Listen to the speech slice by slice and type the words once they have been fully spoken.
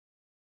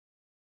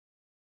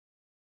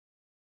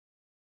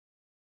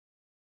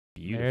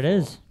Beautiful. There it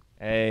is.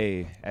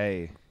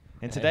 Hey.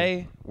 And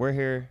today, we're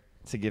here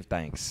to give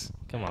thanks.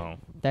 Come on.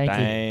 Thank you.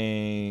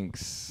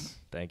 Thanks.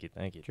 Thank you.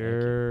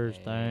 Cheers.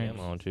 Thanks.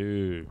 Come on,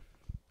 cheers.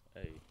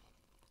 Hey.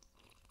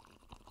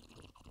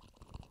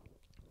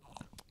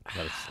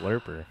 Got a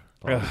slurper.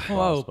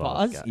 Whoa,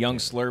 pause. Young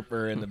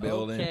slurper in the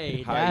building.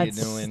 Okay, How you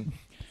that's- doing?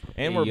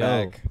 And Hey, we're yo.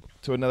 back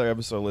to another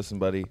episode of Listen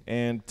Buddy.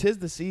 And 'tis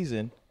the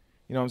season.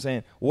 You know what I'm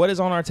saying? What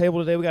is on our table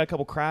today? We got a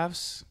couple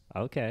crafts.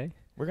 Okay.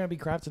 We're going to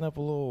be crafting up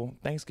a little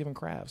Thanksgiving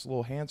crafts, a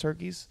little hand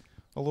turkeys,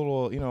 a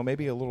little,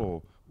 maybe a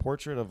little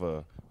portrait of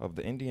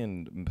the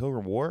Indian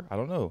Pilgrim War. I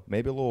don't know.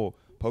 Maybe a little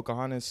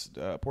Pocahontas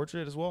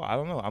portrait as well. I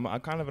don't know. I'm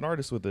kind of an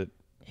artist with it.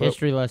 But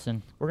History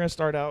lesson. we're going to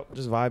start out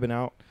just vibing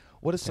out.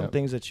 What are some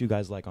things that you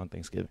guys like on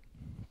Thanksgiving?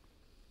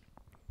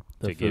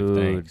 To give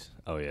thanks.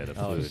 Oh, yeah, the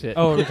food. Shit.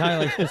 Oh, we're talking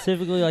like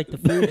specifically like the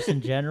foods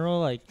in general.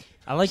 Like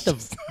I like the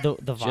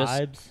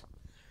vibes.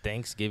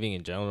 Thanksgiving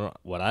in general,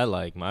 what I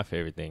like, my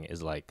favorite thing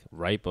is like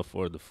right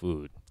before the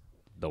food,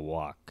 the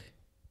walk.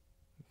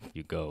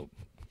 You go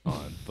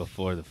on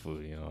before the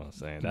food, you know what I'm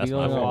saying? That's You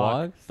my go on favorite.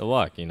 walks? The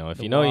walk, if The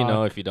you know, you know.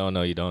 walk. If you don't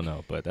know, you don't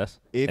know. But that's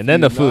If and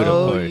then you the food,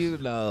 know, of course. you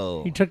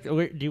know. You took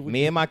where do you,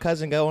 Me and my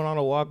cousin going on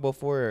a walk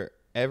before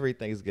every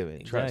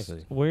Thanksgiving. Trust.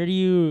 Exactly. where do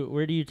you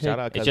take? Shout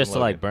out It's cousin just to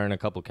Logan. like burn a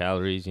couple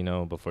calories,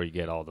 before you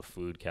get all the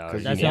food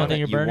calories. That's you the only wanna- thing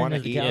you're you burning wanna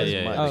is the eat calories? as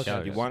Yeah, much. Oh,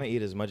 okay. You want to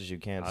eat as much as you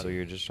can, so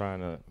you're just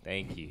trying to.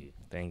 Thank you.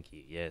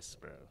 Yes,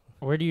 bro.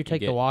 Where do you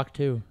take the get- walk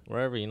to?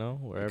 Wherever,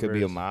 wherever. It could be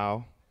a it's-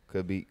 mile.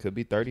 Could be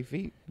 30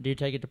 feet. Do you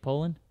take it to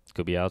Poland?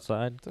 Could be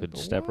outside. Could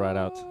step right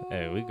out.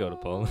 Hey, we go to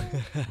Poland.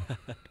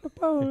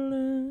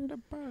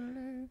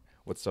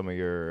 What's some of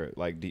your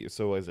like?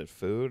 So is it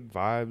food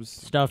vibes?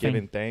 Stuffing.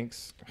 Giving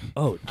thanks.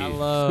 Oh, dude. I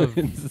love.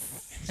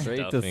 Straight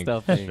to Stuffing.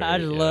 stuffing. I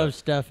just Yeah. love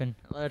stuffing.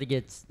 I love to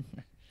get.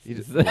 You,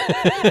 just,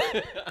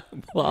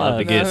 Love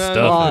to get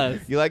stuffing. Pause.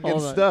 you like getting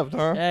Hold on. stuffed,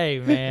 huh? Hey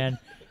man,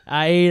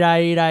 I eat,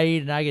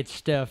 and I get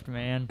stuffed,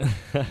 man.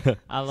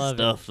 I love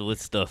Stuffed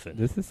with stuffing.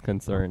 This is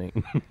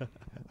concerning.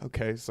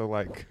 Okay, so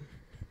like,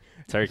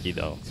 Turkey,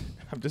 though.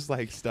 I'm just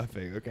like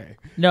stuffing. Okay,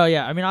 it. No,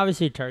 yeah, I mean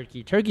obviously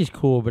turkey. Turkey's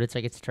cool, but it's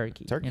like it's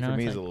turkey. turkey you know? for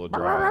me It's is a like- little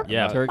dry.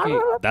 Yeah. Turkey.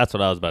 That's what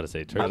I was about to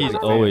say. Turkey's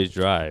like always fans.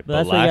 dry. But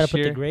that's why you gotta last put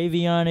the year,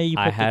 gravy on it. You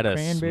put I had the a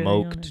cranberry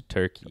on it. smoked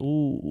turkey.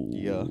 Ooh.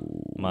 Yeah.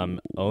 My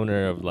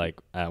owner of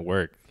at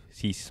work,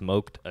 he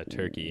smoked a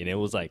turkey, and it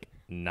was like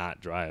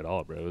not dry at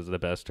all, bro. It was the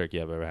best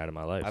turkey I've ever had in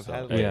my life. I've so,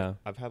 had hey. Yeah.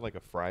 I've had like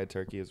a fried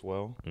turkey as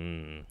well.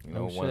 Mm. You know,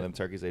 Oh, one shit. of them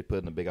turkeys they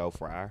put in a big old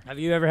fryer. Have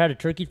you ever had a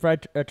turkey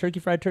fried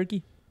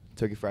turkey?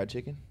 Turkey fried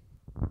chicken.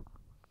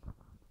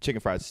 Chicken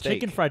fried steak.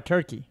 Chicken fried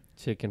turkey.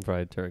 Chicken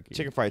fried turkey.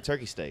 Chicken fried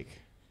turkey steak.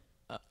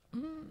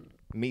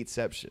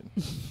 Meatception.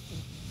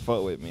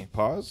 Fuck with me.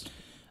 Pause.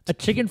 A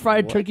chicken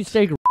fried What? turkey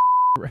steak.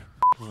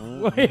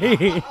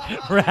 Wait,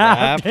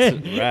 wrapped.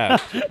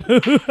 Wrapped.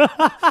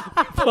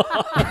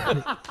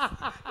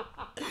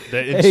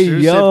 The Hey,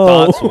 intrusive yo.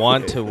 thoughts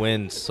want to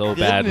win so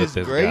bad with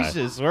this guy.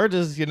 gracious. We're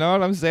just, you know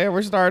what I'm saying?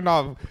 We're starting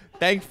off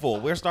thankful.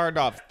 We're starting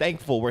off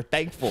thankful. We're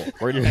thankful.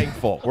 We're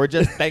thankful. We're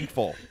just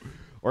thankful.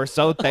 We're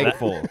so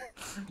thankful.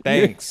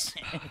 Thanks.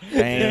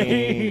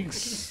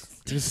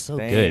 Thanks. Just so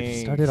Thanks.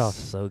 good. Started off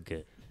so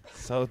good.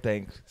 So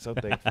thankful.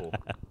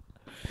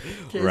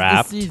 Tis the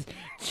Wrapped. season.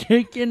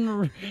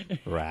 Chicken.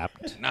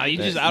 Wrapped. No, you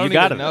That- just you I don't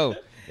gotta- even know.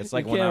 It's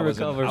like You when I can't was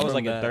recover in from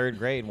like in that. third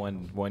grade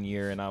one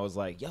year, and I was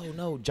like, "Yo,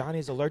 no,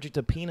 Johnny's allergic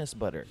to peanut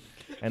butter."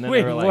 And then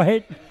Wait, they were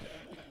like, what?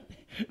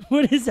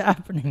 What is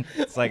happening?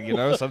 "It's like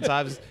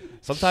sometimes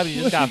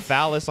you just got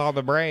phallus on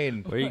the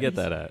brain. Where you get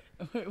that at?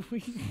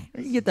 Where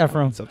you get that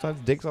from? Sometimes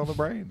dicks on the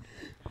brain."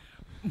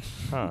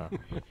 Huh.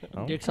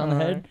 Oh, Dicks on the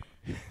head.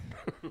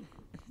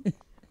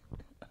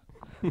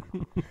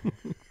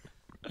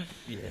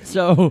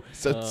 So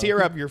So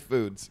tear up your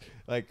foods.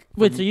 Like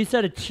wait, so you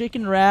said a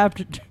chicken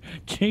fried,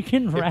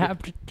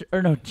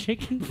 a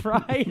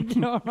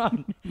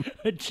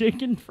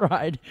chicken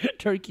fried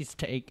turkey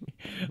steak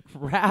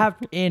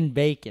wrapped in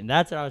bacon.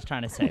 That's what I was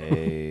trying to say.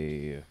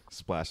 hey,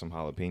 splash some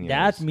jalapenos.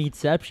 That's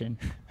meatception.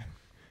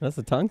 That's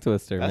a tongue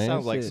twister, That man.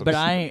 sounds like Shit. some- But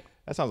I ain't.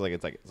 That sounds like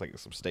it's like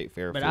some state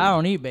fair. But food. I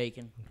don't eat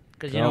bacon.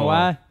 Cause you know Go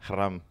why?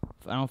 Haram.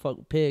 I don't fuck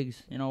with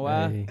pigs. You know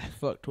why? Hey.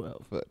 Fuck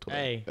 12. But-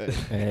 Hey.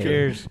 Hey.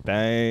 Cheers.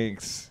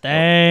 Thanks.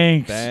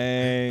 Thanks.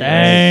 Thanks.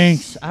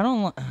 Thanks. I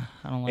don't like.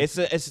 It's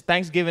a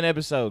Thanksgiving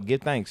episode.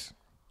 Give thanks.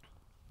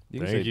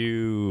 You can Thank say-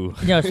 you.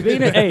 No,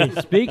 speaking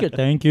of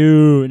thank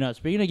you. No,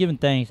 speaking of giving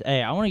thanks,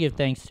 hey, I want to give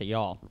thanks to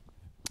y'all.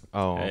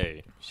 Oh,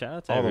 Hey, shout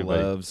out to all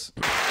everybody. the loves.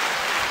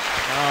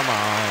 Come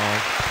on.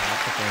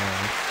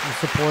 The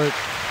support.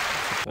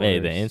 Hey,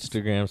 the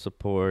Instagram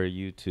support,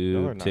 Y'all are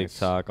YouTube, nice.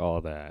 TikTok, all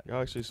that.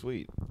 Y'all actually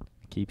sweet.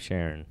 Keep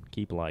sharing.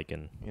 Keep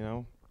liking. You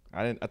know,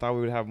 I thought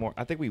we would have more.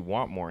 I think we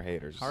want more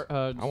haters. Heart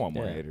hugs. I want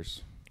more Yeah.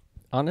 haters.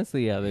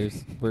 Honestly, yeah,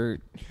 we're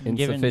Giving-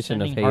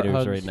 insufficient of sending heart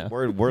haters hugs. right now.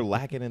 We're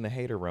lacking in the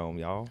hater realm,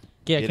 y'all.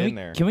 Yeah, Get can in we,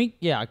 there. Can we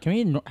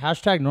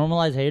hashtag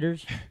normalize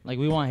haters? Like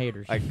we want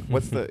haters. Like,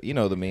 what's the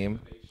the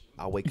meme?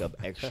 I wake up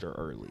extra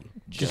early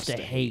just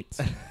to hate.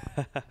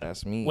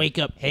 That's me. Wake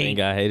up, You ain't hate.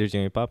 got haters,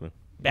 you ain't popping.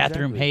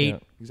 Bathroom Exactly.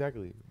 hate.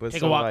 Exactly. But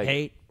Take so, a walk like,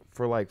 hate.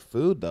 for like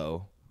food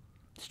though,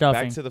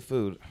 Stuffing. back to the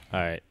food. All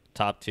right,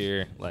 top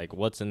tier. Like,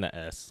 what's in the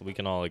S? We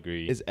can all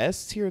agree. Is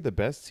S tier the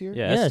best tier?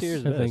 Yeah, Yes, S tier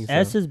is I think best. so.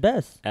 S is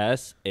best.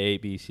 S, A,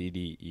 B, C,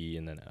 D, E,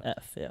 and then F.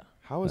 F, yeah.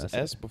 How is That's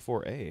S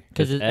before A?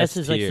 Because S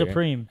is like tier.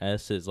 supreme.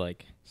 S is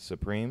like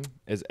Supreme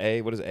is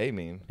A. What does A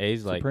mean?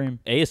 A's like Supreme.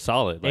 A is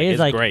solid. Like, A is it's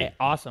like great.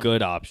 awesome.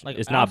 Good option. Like,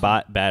 it's not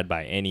awesome. bad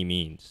by any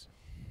means,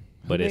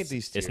 but Who made it's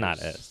these it's not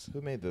tiers? S. Who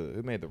made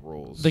the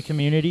rules? The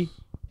community.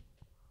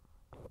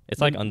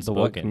 It's like The what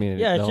unspoken.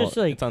 community? Yeah, it's The just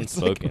whole- like It's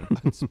unspoken.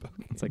 Unspoken.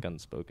 It's like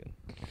unspoken.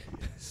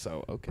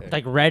 So okay.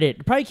 like Reddit.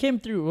 It probably came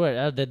through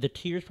what the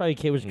tiers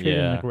probably was created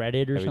in Yeah. like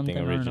Reddit or Everything something. I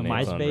don't know,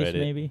 originates on MySpace Reddit.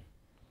 maybe.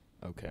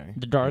 Okay.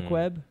 The dark Mm.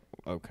 web.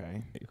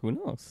 Okay. Who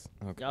knows?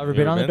 Okay. Y'all ever You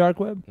been ever on the been? dark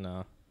web?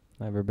 No,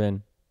 Never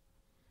been.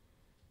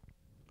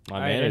 my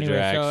All right, manager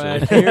anyway,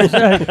 actually.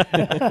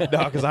 So,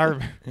 No, because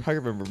I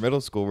remember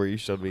middle school where you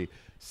showed me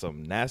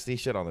some nasty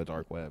shit on the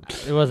dark web.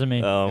 it wasn't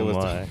me. Oh It was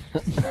my!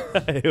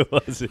 It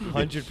wasn't.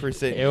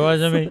 100%. It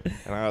wasn't me.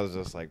 And I was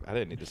just like, I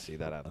didn't need to see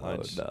that at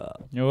lunch.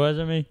 It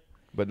wasn't me.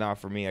 But now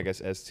for me, I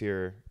guess S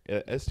tier.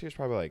 S tier is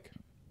probably like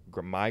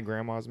my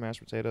grandma's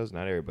mashed potatoes.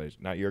 Not everybody's.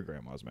 Not your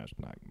grandma's mashed.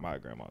 Not my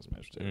grandma's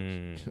mashed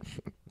potatoes.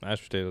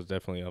 Mashed potatoes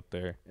definitely up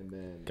there. And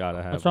then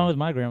Gotta have. What's wrong with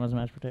my grandma's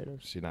mashed potatoes?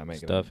 she's not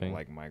making Stuffing. them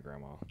like my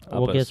grandma. I'll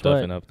Well, put guess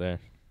stuffing what? up there.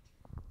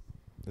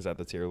 Is that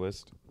the tier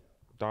list?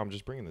 Dom,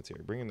 just bring in the tier.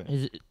 Bring in the.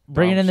 Is it,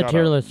 bring it Dom, in the shout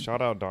tier out- list.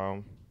 Shout out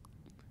Dom.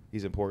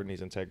 He's important.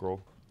 He's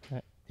integral.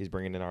 Right. He's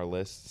bringing in our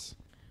lists.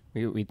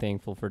 We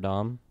thankful for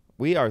Dom.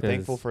 We are 'Cause-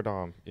 thankful for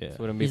Dom. Yeah. This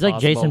wouldn't be He's like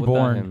possible Jason without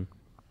Bourne. him.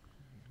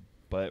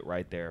 Butt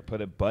right there. Put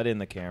a butt in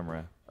the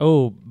camera.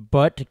 Oh,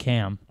 butt to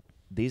cam.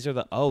 These are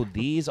the Like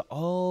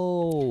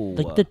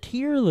the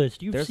tier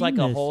list. You've There's seen like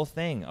this. a whole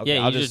thing. Okay,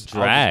 Yeah, I'll you just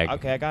I'll drag.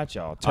 okay, I got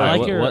y'all. I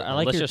like Turkey. your- I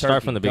like let's your just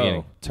start from the Go.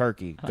 beginning.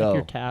 Turkey, I go. like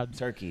your tabs.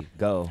 Turkey,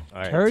 go.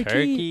 All right,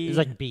 Turkey is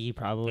like B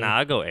probably. Nah,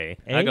 I go A.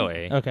 I go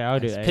A. Okay, I'll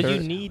do A.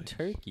 Because you need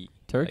turkey.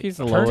 Turkey's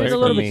the Like, lowest Turn it a for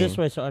little me. bit this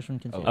way so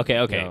Ashwin can see. it. Okay,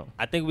 okay. No.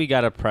 I think we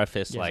gotta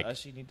preface Yes. like.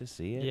 Us, you need to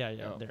see it. Yeah,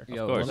 there.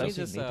 Yo, course. let me Us,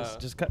 you just, need to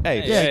just cut.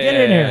 Hey, Yeah, get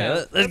in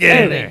here. Let's get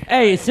Hey, in there.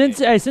 hey,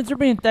 since we're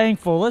being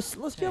thankful, let's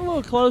get a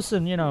little close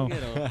and all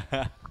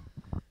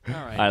All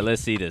right,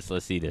 let's see this.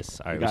 Let's see this.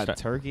 All you right, got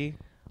turkey.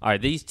 all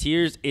right. These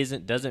tiers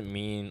doesn't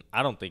mean.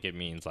 I don't think it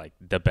means like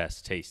the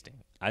best tasting.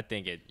 I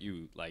think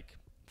you like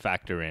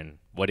factor in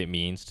what it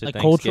means to Like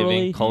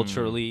Thanksgiving,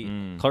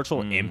 culturally?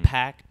 cultural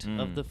impact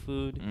of the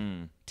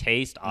food,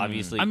 taste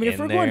obviously. I mean, if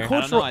in we're there. going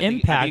cultural I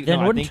think- impact, then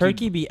no, I wouldn't think you-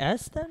 turkey be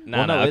S then? Nah,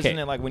 Well, no, nah, okay. isn't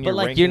it like when but you're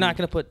like you're ranking- not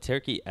gonna put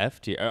turkey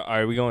F tier.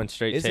 Are we going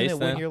straight Isn't taste it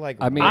when then? you're like?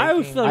 I mean- I would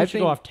ranking- feel like I we should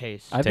go think- off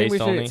taste. I think we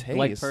Taste only? should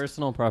like Taste.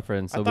 personal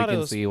preference I so we thought it can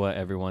was- see what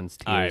everyone's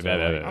tiers All right, bet, are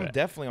bet, like. bet, I'm bet.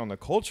 definitely on the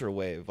culture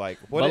wave. Like,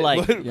 what? But like,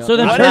 what, So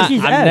then I'm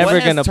turkey's I'm S. never what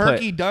gonna has put.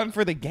 Turkey done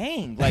for the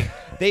gang? Like,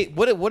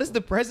 what does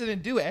the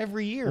president do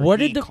every year?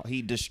 What he, did the-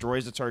 he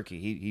destroys a turkey.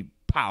 He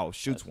pow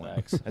shoots one.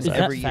 facts. That's Is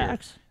that every year.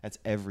 facts? That's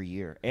every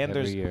year. And Every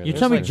there's year. You There's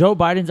tell me like- Joe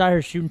Biden's out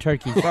here shooting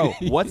turkeys. bro.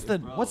 What's the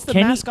Can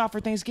you- mascot for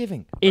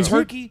Thanksgiving? Is it-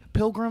 turkey,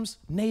 pilgrims,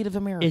 Native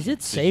Americans. Is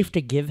it safe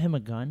to give him a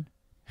gun?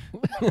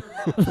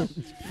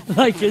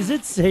 Like, is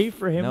it safe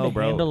for him No, to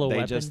bro. handle a They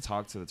weapon? just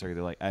talk to the turkey.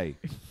 They're like, "Hey,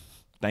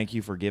 thank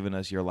you for giving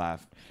us your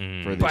life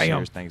for this Bam.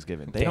 year's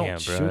Thanksgiving." They Damn,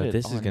 don't bro, shoot it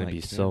this is on, gonna like,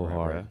 be so camera,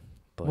 hard. bro.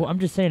 But Well, I'm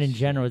just saying in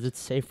general, is it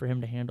safe for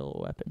him to handle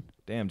a weapon?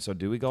 Damn. So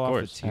do we go off the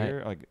course.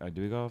 tier? Like,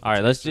 do we go off? all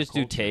right, the let's taste or just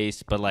do culture?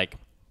 taste. But like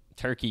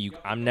turkey,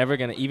 I'm never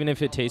gonna even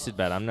if it tasted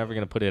bad, I'm never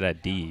gonna put it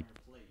at D.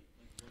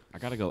 I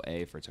gotta go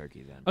A for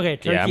turkey then. Okay,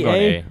 turkey Yeah, I'm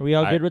going A. A. Are we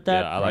all good with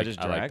that? Yeah, I Bro, like, just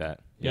I like drag? that.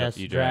 Yes,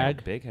 you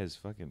drag. Big has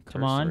fucking.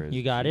 Come cursor on, is-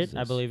 you got it. I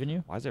Jesus. believe in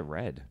you. Why is it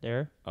red?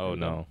 There. Oh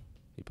no,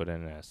 you put it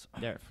in an S.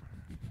 There.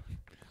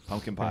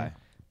 Pumpkin pie.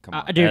 Come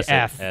on. Dude, S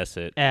F. It, S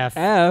it. F.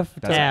 F.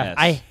 That's F. a S.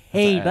 I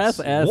hate That's a S.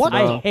 That's S, What?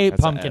 bro. I hate That's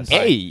a pumpkin S. pie.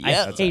 Hey, yeah. I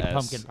That's a hate S.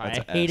 pumpkin pie. That's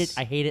I a hate it. S.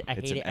 I hate it. I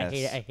It's hate it. an I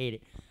hate it. S. I hate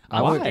it. I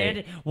I would- won't stand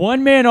it.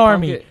 One man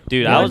army. Pumpkin-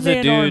 Dude, One I was a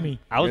man dude. army.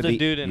 I was You're a the-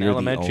 dude in you're the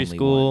elementary only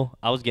school.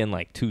 I was getting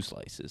like 2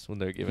 slices when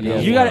they're giving Yeah.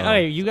 it. You out. gotta.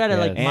 Hey, you gotta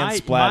like And my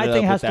splat it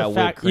thing up has with that to whipped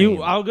fact. You.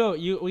 cream. I'll go.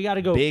 We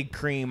gotta go. Big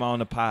cream on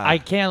the pie. I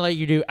can't let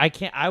you do. I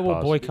can't. I will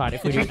Pause. boycott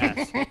if we do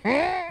S.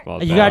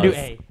 Well, You gotta do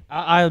pause. A.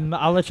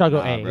 I'll let y'all go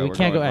A. Bro, We we're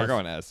can't going, go We're S.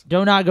 going S.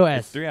 Do not go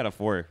S. 3 out of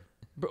 4.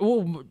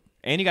 Well,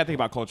 And you gotta think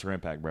about culture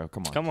impact, bro.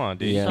 Come on. Come on,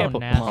 dude. Yeah. You can't So put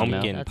nasty.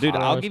 pumpkin. That's Dude,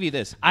 I'll gross. give you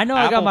this. I know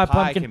I got Apple my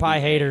pie pumpkin can pie be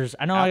A. haters.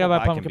 I know I got Apple my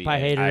pie can pumpkin be pie A.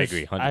 haters. I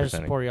agree, I 100%.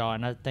 support y'all,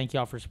 and I thank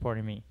y'all for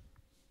supporting me.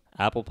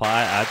 Apple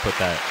pie. I'd put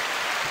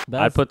that. I'd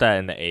That's- put that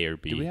in the A or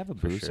B. Do we have a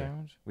for boo sure.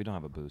 sound? We don't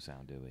have a boo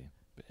sound, do we?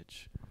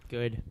 Bitch.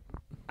 Good.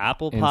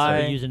 Apple Insert. pie.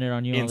 I'm using it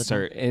on you all the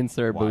time.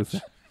 Insert Watch.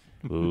 booth.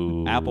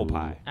 Ooh. Apple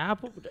pie.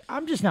 Apple.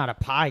 I'm just not a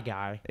pie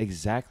guy.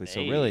 Exactly. So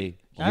Hey. really,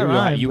 That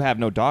rhymed. you have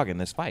no dog in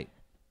this fight.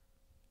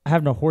 I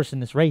have no horse in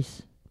this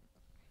race.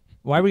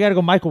 Why we gotta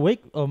go Michael Wick?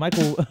 Oh,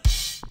 Michael.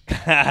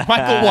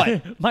 Michael,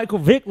 what? Michael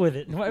Vick with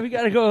it. Why we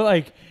gotta go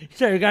like?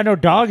 Sorry, we got no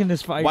dog in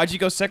this fight. Why'd you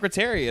go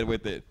Secretariat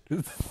with it?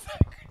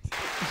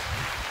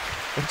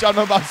 What y'all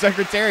know about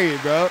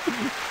Secretariat, bro?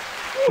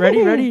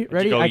 Ready.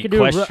 Go I can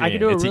do a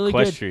it's really good.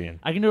 equestrian.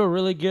 I can do a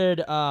really good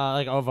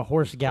like of a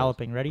horse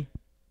galloping. Ready?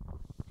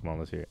 Come on,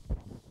 let's hear it.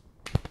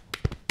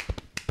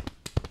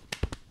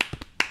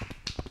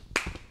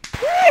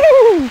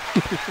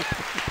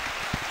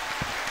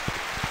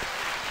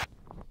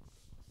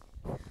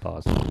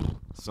 Pause.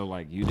 So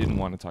like you didn't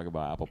want to talk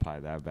about apple pie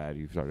that bad.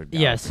 You started.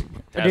 Yes,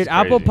 galloping. That's dude.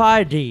 Apple crazy.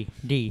 pie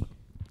D.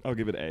 I'll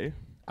give it A.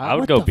 I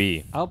would go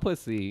B. I'll put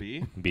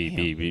C.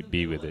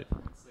 B with it.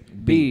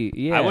 B.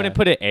 Yeah. I wouldn't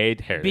put it A.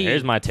 B,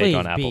 Here's my take please,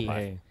 on apple B.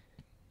 pie.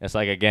 It's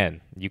like,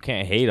 again, you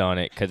can't hate on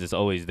it because it's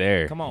always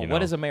there. Come on, you what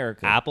know? is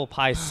America? Apple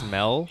pie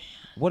smell?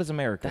 What is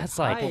America? That's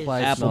like Pie is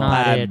pie just smell. not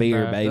Apple pie it,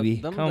 beer, bro. baby.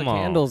 Them Come the on.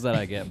 candles that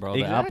I get, bro.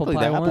 The apple Exactly,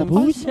 pie the apple ones.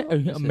 pie Who smell.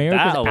 said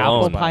America's That apple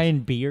alone. pie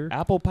and beer?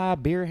 Apple pie,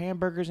 beer,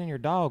 hamburgers in your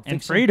dog, And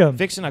fixing, freedom.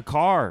 fixing a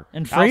car,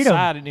 And freedom.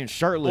 outside and then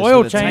shirtless, Oil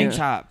with a tank change.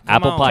 top. Come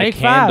apple on. pie Take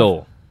five.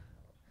 candle.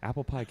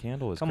 Apple pie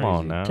candle is Come crazy.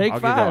 on now. Take I'll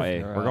five.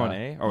 give y'all A. We're going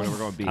A or we're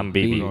going B. I'm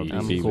B, We're B, going B,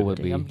 I'm B cool with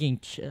with B. I'm getting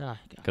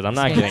Because I'm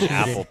not getting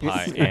apple This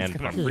pie is and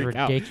gonna from be Freak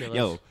out. ridiculous.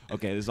 Yo,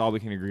 okay, this is all we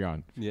can agree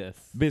on. Yes.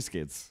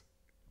 Biscuits.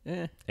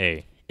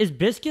 A. Is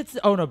biscuits?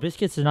 Oh no,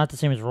 biscuits is not the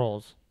same as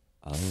rolls.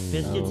 Oh.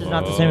 Biscuits is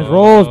not the same as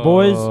rolls,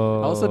 boys.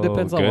 Also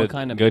depends on what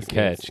kind of Good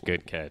biscuits. catch.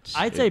 Good catch.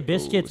 I'd say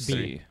biscuits Ooh,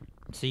 B.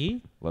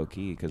 See? Low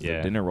key, because Yeah.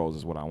 the dinner rolls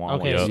is what I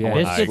want. Okay, Yup, so I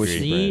biscuits agree.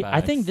 C.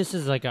 I think Facts. this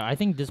is like I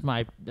think this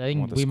might. I I think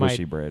want the we might.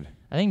 squishy bread.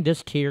 I think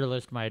this tier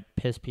list might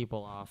piss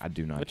people off. I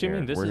do not What care. you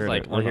mean? This We're is here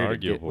like to, we're here to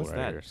get, unarguable what's right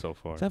that? here so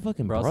far. Is that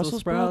fucking Brussels Brussels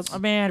sprouts? sprouts?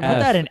 Oh man, put F.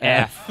 that in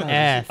F.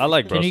 F. I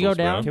like Can you go Brussels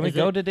down? sprouts. Can we Is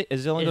go it- to D?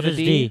 Is it only It's go to just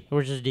D? D.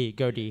 We're just D.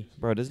 Go D.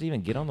 Bro, does it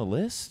even get on the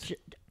list?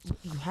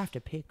 You have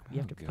to pick. You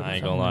have to pick. I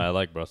ain't gonna lie. I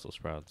like Brussels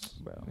sprouts.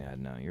 Bro, yeah,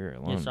 no, you're Yeah,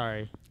 alone.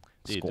 sorry.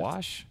 Dude,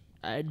 Squash?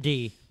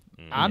 D.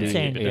 I'm D.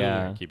 saying keep it D. down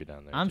there, Yeah. Keep it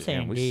down there. I'm too. saying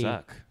Damn, we D.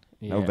 suck.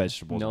 No Yeah.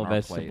 vegetables No on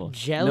our plate. vegetables.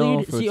 Jellied.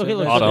 No See, fruits okay, and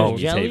look. vegetables. So Auto there's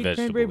say jellied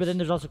cranberry, but vegetables. then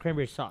there's also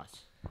cranberry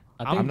sauce.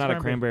 I'm not a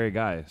cranberry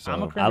guy, so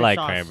I'm a I cranberry like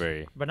sauce,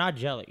 cranberry. but not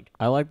jellied.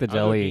 I like the I'll go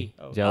jelly. D.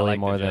 Oh. I Jelly like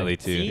more the jelly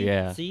than too. See?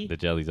 Yeah. See? The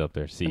jelly's up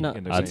there. C. No,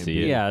 they're I'd saying see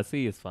B. it. Yeah,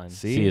 C is fine.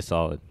 C is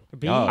solid.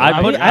 B. Oh,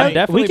 I put- I'm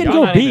definitely we can y'all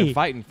go not even B.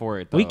 fighting for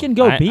it, though. We can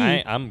go B.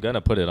 I'm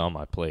gonna put it on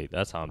my plate.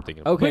 That's how I'm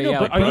thinking. Okay, Wait, no, yeah,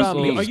 but put it are on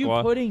you, me. are you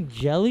Squash. putting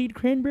jellied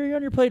cranberry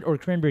on your plate or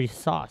cranberry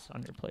sauce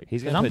on your plate?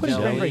 He's 'Cause gonna I'm put putting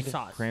cranberry jellied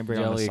sauce cranberry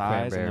on the Jelly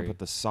sides and then cranberry. put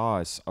the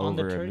sauce on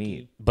the over a turkey.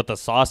 meat. But the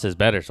sauce is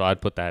better, so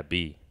I'd put that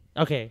B.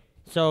 Okay,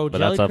 so But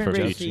jellied that's up for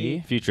cranberry future C,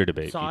 future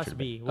debate. sauce future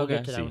B. debate. We'll Okay,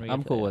 get to that C. when we I'm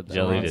get cool to with that. that.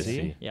 Jelly on to C?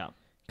 C. Yeah.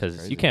 Because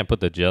Crazy. you can't put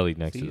the jelly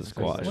next to the That's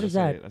squash. crazy. What is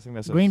That's that? I think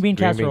that's Green bean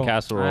Green casserole. bean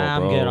casserole,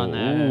 I'm bro. good on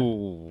that.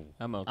 Ooh.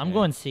 I'm okay. I'm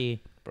going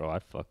C. Bro, I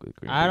fuck with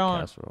green I bean don't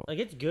casserole. like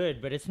it's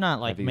good, but it's not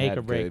like Have you make had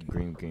or break. good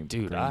green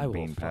Dude, green I will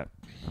bean fuck-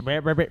 pat? Brr.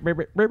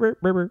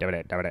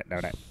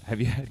 Have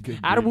you had good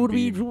I would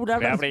be. green bean?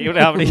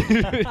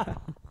 Sorry,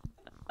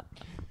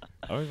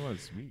 I always want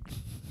to speak.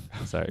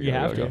 You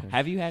have to.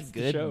 Have you had the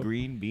good show.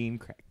 green bean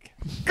crack?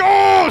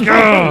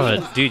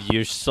 dude,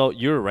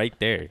 you're right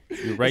there.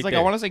 You're right It's like there.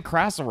 I want to say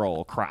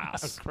casserole.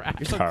 Crass.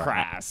 You're so Crass.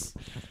 crass.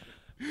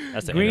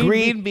 That's the Green end.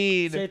 Green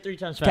bean Say it 3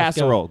 times fast.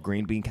 go. casserole.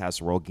 Green bean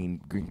casserole. Green.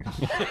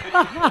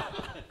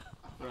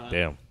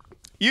 Damn.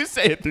 You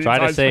say it three Try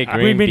to times say fast.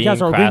 Green bean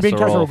casserole. Green bean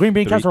casserole. Green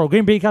bean three- casserole.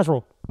 Green bean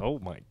casserole. Oh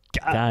my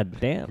god. God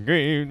damn.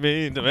 Green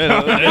bean.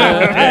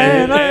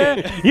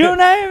 You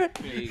name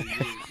it.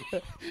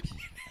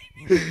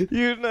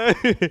 You know.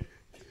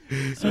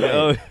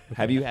 So,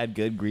 have you had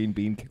good green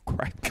bean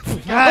crack?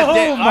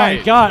 Oh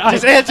my god.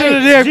 Just answer the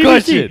damn GBC.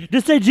 question.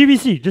 Just say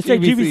GBC. Just say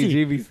GBC.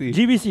 GBC.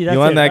 GBC. That's You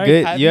want it, that right?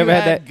 good? Have You ever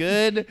had had that?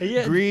 good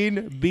Yeah.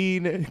 green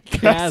bean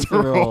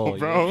Casserole, casserole,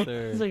 bro? yes,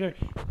 sir. It's like a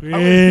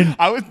green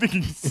I was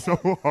thinking so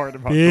hard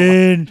about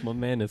that. bean. My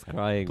man is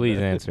crying. Please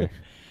bro. answer.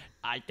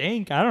 I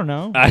think. I don't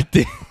know. I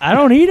think. I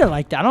don't eat it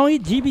like that. I don't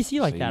eat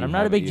GBC like So that. you I'm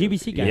not a big haven't-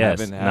 GBC guy. you Yes.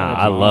 haven't had Nah, a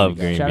I GBC love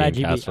guy. green Shout out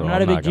bean GB. casserole. I'm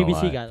not a big gonna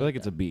GBC lie. guy. I feel like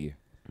it's a B.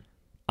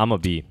 I'm a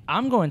B.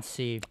 I'm going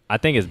C. I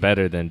think it's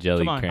better than jelly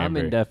Come on, I'm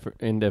cranberry.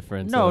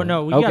 Indifferent. No, so-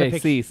 no, we gotta okay,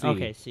 pick- C, C.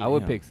 okay, C. I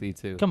would Yeah. pick C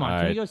too. Come on. Can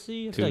we Alright. go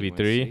C? I feel Two like v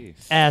three.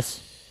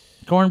 S.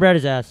 Cornbread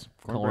is S.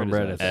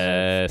 Cornbread is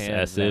S.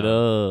 hands S it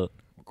down. up.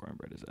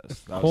 Cornbread is S.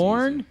 That was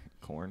Corn? easy.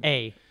 Corn.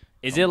 A.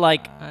 Is it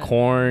like It's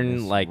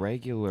corn? Like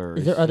regular.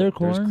 Is there other There's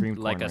corn? cream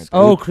Like corn a right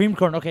Oh, cream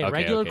corn. Okay, Okay,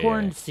 regular okay,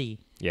 corn, yeah. C.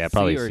 yeah, C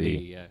probably or C.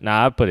 D, yeah.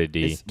 Nah, I'd put it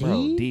D. It's, bro,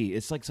 D? D.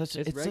 It's like such.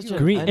 It's It's such a regular.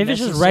 Green- if it's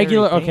just unnecessary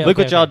regular- thing. okay, Look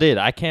what okay. y'all did.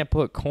 I can't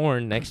put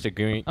corn next to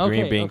green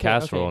Okay, bean okay,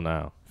 casserole okay.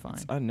 now. Fine.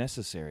 It's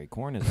unnecessary.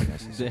 Corn is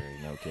unnecessary.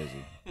 No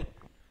kizzy.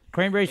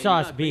 Cranberry you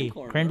sauce got B. green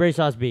corn, bro. Cranberry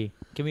sauce B.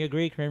 Can we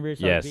agree? Cranberry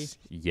sauce Yes,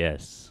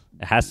 yes.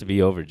 It has to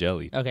be over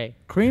jelly. B. Okay.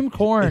 Cream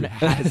corn.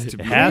 has to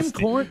be. Has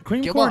Cream corn.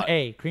 Cream Come corn on.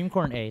 A. Cream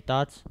corn A.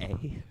 Thoughts?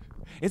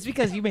 It's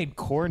because you made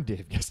corn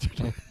dip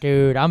yesterday.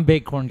 Dude, I'm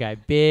big corn guy.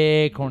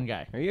 Big corn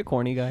guy. Are you a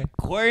corny guy?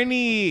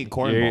 Corny.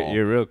 Corn You're, ball.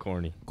 you're real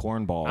corny.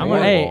 corn ball. I'm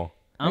Corn a A. ball.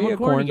 I'm Are you a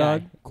corn guy.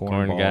 dog?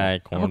 Corn ball. guy.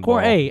 Corn I'm a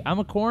corn. ball. Hey, I'm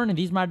a corn, and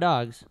these my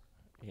dogs.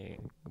 Yeah,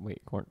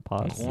 wait, corn.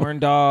 Pause. Corn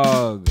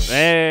dog.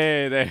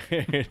 Hey, there.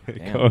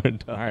 Damn. Corn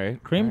dog. All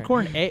right. Cream all right.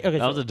 corn A. Okay,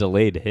 That so was a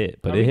delayed hit,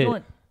 but are it we hit.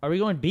 going? Are we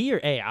going B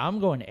or A? I'm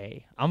going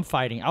A. I'm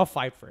fighting. I'll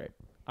fight for it.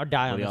 I'll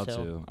die What on do y'all this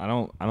hill. two? I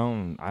don't.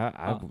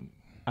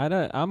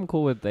 I'm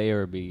cool with A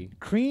or B.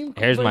 Cream.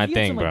 Here's but my if you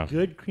get thing, some, like, bro.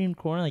 good cream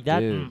corn like that.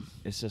 Dude,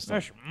 it's just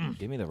like, That's-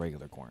 give me the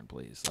regular corn,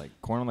 please. Like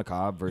corn on the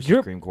cob versus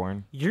You're- cream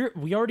corn.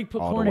 We already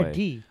put All the corn way. at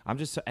D. I'm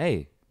just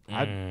hey,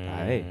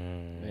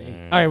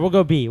 hey. All right, we'll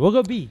go B. We'll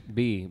go B.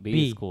 B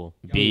B. is cool.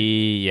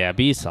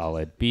 B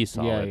solid. B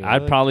solid. yeah.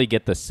 I'd Like- probably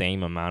get the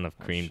same amount of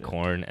cream shit.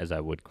 corn as I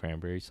would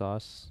cranberry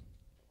sauce.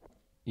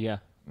 Yeah.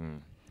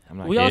 I'm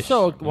not We getting-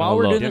 also, while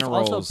we're look. doing this, Dinner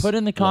also rolls. put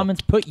in the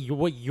comments, put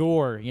what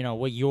your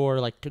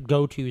like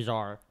go tos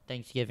are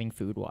Thanksgiving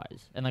food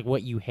wise, and like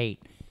what you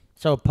hate.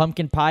 So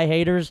pumpkin pie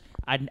haters,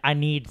 I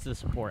need the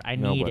support. I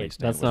need Nobody it.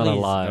 stand That's with not a me.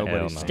 Please. lie. Nobody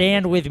Hell no.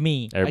 Stand with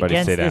me Everybody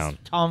against sit this down.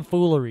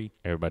 tomfoolery.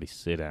 Everybody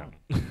sit down.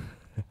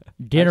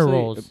 Dinner Actually,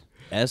 rolls.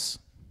 S.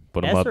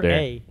 Put them S up or there.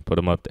 A? Put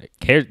them up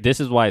there. This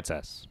is why it's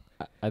S.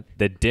 I,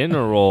 The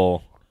dinner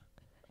roll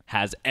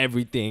has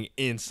everything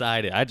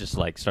inside it. I just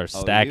like start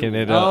Oh, stacking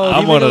you- it Oh, up. you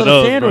I'm make one a of little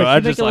those, sandwich. bro. I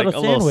You make just a like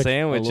little a little sandwich.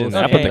 sandwich A and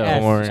I little put the Okay,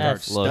 corn.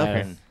 S, Start Look,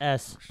 stuffing.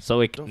 S.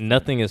 so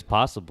nothing is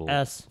possible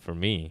S. for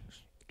me.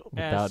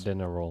 without S.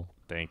 dinner roll.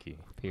 Thank you.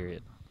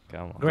 Period.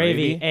 Come on.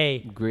 Gravy. Gravy? A.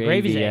 Gravy,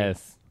 Gravy's A.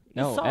 yes.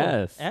 No, Solid.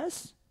 S.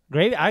 S.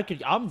 Gravy. I'll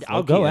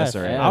Low-key go S S.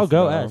 or I'll S,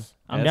 go bro. S.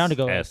 I'm down to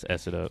go S.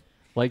 S it up.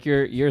 Like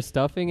your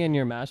stuffing and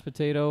your mashed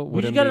potato. We just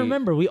wouldn't gotta be-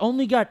 remember, we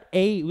only got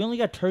A. We only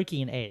got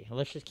turkey and A.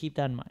 Let's just keep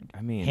that in mind.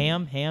 I mean,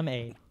 Ham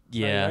A.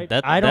 Yeah, Right?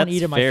 that I don't that's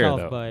eat it fair, myself,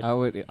 though. but I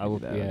would. I'll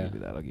give Yeah. you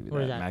that. I'll give you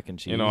What is that. that? Mac and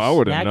cheese. You know, I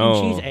wouldn't mac know.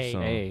 and cheese A.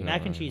 so- A.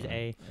 Mac and cheese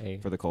A. A.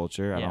 For the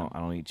culture, Yeah. I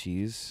don't eat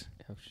cheese.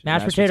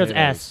 Mashed potatoes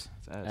S.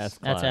 It's S. S. That's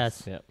class.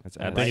 S. Yep. That's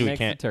I S. think Right we next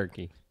can't- to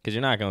turkey. Because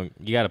you're not going to,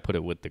 you got to put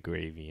it with the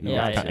gravy. You know?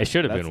 Yeah, It's- yeah. It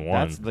should have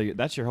That's- been one.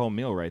 That's your whole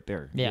meal right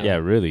there. Yeah. Yeah,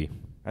 really.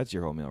 That's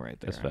your whole meal right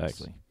there. That's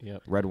facts. honestly.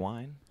 Yep. Red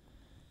wine.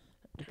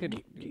 Do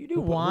you do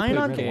wine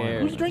on? red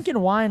wine Who's on drinking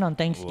wine on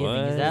Thanksgiving?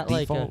 Is that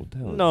like Default.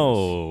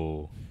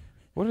 No.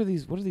 What are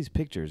these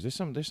pictures? There's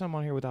some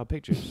on here without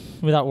pictures.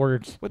 without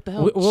words? What the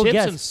hell? We'll Chips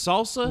guess. and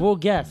salsa? We'll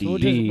guess. D. We'll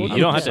just, You we'll You just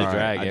don't have guess. to Sorry,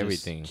 drag I just-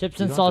 everything. Chips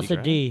You and don't have to salsa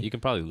drag? D. You can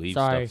probably leave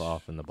Sorry. stuff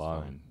off in the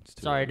bottom. Fine. It's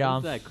too Sorry, late.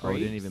 Dom. That Oh, it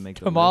didn't even make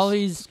the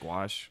Tamales. list.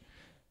 Squash.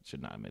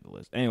 Should not have made the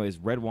list. Anyways,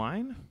 red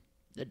wine.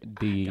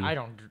 D. I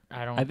don't.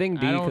 I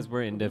think D don't- 'cause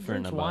we're who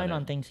indifferent drinks about wine it.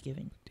 on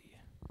Thanksgiving.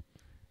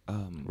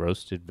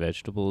 Roasted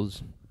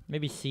vegetables.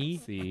 Maybe C.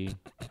 C.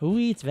 Who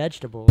eats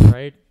vegetables,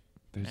 right?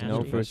 There's Nasty. no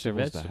No vegetables to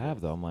vegetables.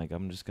 have though. I'm like,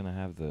 I'm just gonna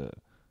have the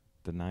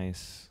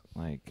nice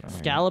like all right.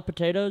 Scallop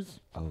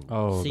potatoes.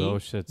 Oh, C,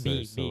 those shits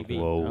B, are so B, good. B.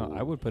 Whoa. No,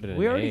 I would put it in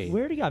We A.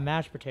 already got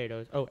mashed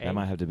potatoes. Oh, A. That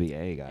might have to be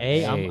A, guys.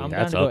 A. I'm A. down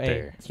That's to go up A.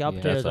 there. Scallop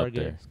Yeah. potatoes That's are up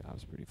good. there.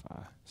 Scallop's pretty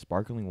fire.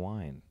 Sparkling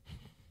wine.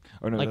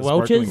 Oh no, Like that's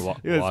Welch's? sparkling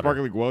Wa- water.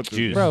 sparkling Welch's.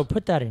 Juice. Bro,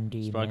 put that in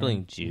D. Sparkling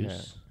Man.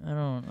 juice. I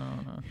don't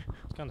know.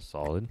 It's kind of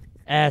solid.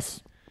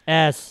 S.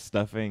 S.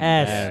 Stuffing.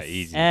 S. Yeah,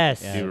 easy.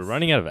 S. Yeah. Dude, we're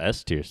running out of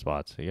S tier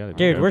spots. So you gotta be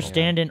Dude, we're careful.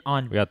 standing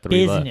on We got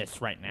 3 left.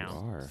 business right We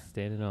now. are.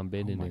 Standing on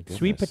business. goodness.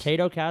 Sweet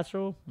potato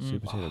casserole.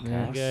 Sweet potato Yeah.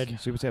 cast. Good.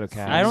 Sweet potato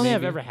cast. I don't think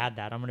I've maybe? ever had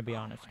that. I'm gonna be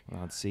honest.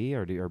 On C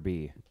or D or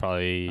B?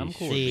 Probably I'm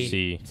cool with C.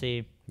 C. C.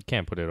 You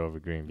can't put it over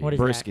green beans. What is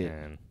Brisket.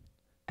 Man.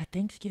 At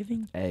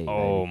Thanksgiving? A.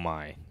 Oh baby.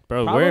 my,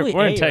 bro, Probably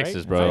we're A, in Texas,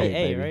 right? bro. Probably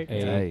A, baby. right?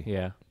 It's A.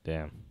 Yeah.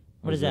 Damn.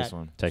 What is this that?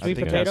 one? Texas I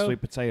think potato? that's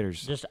sweet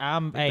potatoes. Just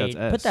think that's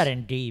put S. that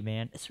in D,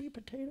 man. Sweet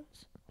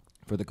potatoes.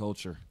 For the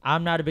culture.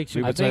 I'm not a big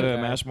Sweet sweet think- potato potato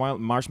and guy.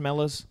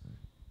 marshmallows.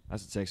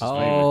 That's a Texas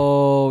favorite.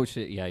 Oh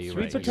shit! Yeah, you're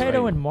Sweet right. you're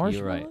potato right. and You're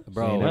marshmallows? right, You ain't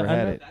bro. never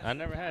had it. I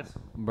never had.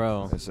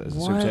 Bro, It's a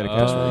sweet potato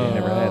casserole. You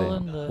never had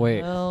it.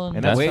 Wait.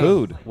 And that's Wait.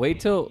 food.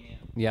 wait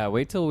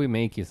till we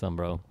make you some,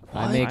 bro.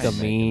 I What? make I a make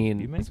 'em.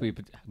 mean You make sweet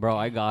potato. Bro,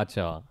 I got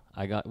y'all.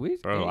 Bro, you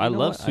I know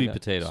love what? sweet got-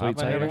 potato. Sweet How have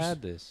I never taters?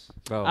 had this?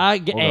 Bro, We'll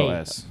We'll go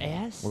S.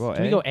 S? We'll go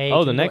Can we A. go A? Oh,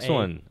 Can the we go next A?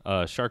 one,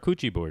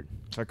 charcuterie board.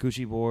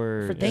 Charcuterie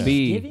board. For yeah.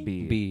 Thanksgiving?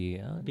 B. B.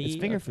 B. B. It's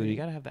finger okay. food. You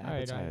gotta have the All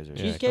right, all right. appetizer.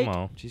 Yeah, Cheesecake? come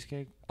on.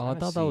 Cheesecake. Oh, I Kinda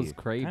thought that was C.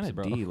 crepes, Kinda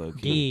bro. D, low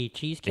key. D.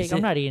 Cheesecake. Is I'm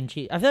it- not eating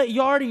cheese. I thought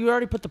you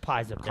already put the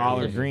pies up there.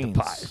 Collard Yeah.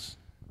 greens.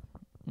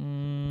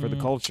 For the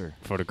culture.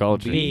 For the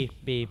culture. B.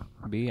 B.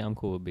 B. I'm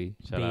cool with B.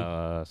 Shout B.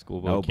 out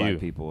Schoolboy No Q. black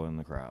people in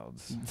the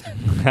crowds.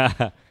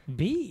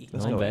 B.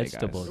 Let's No go A, guys.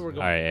 vegetables. We're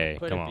going All right, A,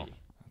 put come it on. B.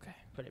 Okay.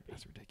 Put it B.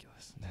 That's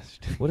ridiculous.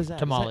 What is that?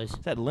 Tamales. Is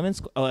that lemon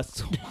squares? Oh,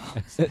 that's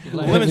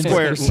Lemon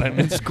squares.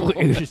 Lemon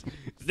squares.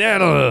 Is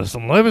that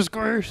some lemon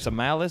squares?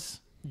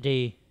 Tamales.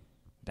 D.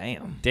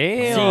 Damn.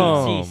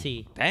 Damn. C. C.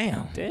 C.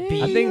 Damn.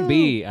 Damn. I think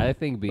B. I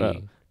think B.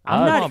 Bro,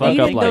 I'm I'd not fuck up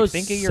eating like those.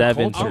 Think of your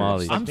 7 culture.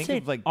 tamales. Like, I'm think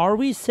saying, of, like, are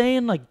we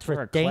saying like we're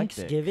for eclectic.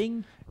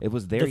 Thanksgiving? It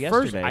was there The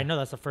first, yesterday. I know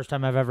that's the first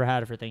time I've ever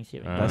had it for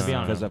Thanksgiving. That's Let's That's be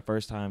because honest. the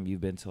first time you've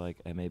been to like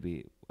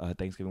maybe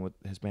Thanksgiving with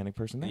a Hispanic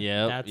person there.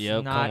 Yep. That's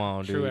Yep. not Come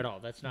on, true dude. at all.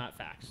 That's not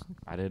facts.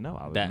 I didn't know.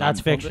 I was, That's I'm-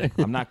 fiction.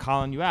 I'm not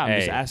calling you out. I'm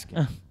just Hey.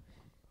 asking.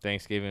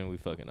 Thanksgiving, we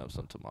fucking up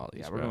some tamales.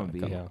 Yeah, we're bro. going B.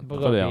 Come Yeah. on. We'll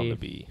Put go it on B. the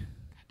B.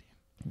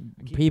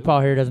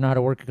 Peepaw here doesn't know how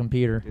to work a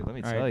computer. Dude, let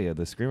me All tell right. you,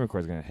 the screen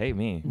record's gonna hate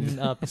me.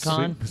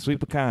 Pecan. Sweet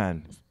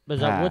pecan. Is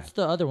that, pie. what's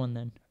the other one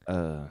then?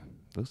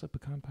 Looks like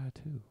pecan pie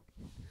too.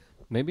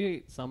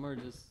 Maybe some are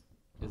just.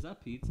 Is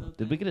that pizza?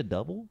 Did we get a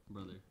double?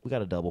 brother? We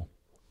got a double.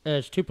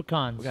 It's 2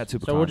 pecans. We got 2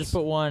 So we'll just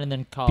pecans. put one and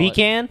then call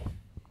Pecan? it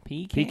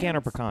Pecan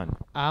or pecan?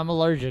 I'm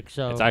allergic,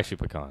 so It's actually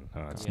pecan.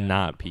 It's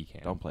not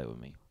pecan. Don't play with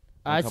me.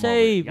 I'd come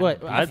say over.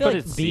 what? I I'd feel put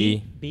like it B.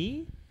 C.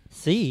 B.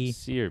 C.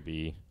 C or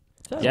B.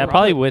 That's Yeah, right.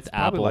 probably with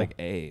Probably apple. like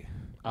A.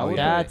 I would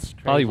That's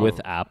Probably crazy.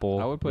 with apple.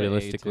 I would put A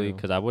realistically, too.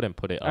 because I wouldn't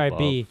put it All right, above.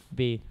 B.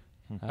 B.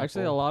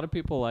 Actually, a lot of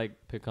people like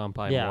pecan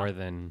pie Yeah. more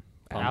than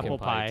pumpkin Apple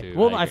pie. too.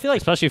 Well, I feel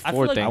like especially I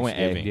for feel like- I went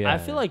A. Thanksgiving. I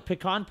feel like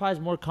pecan pie is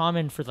more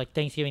common for like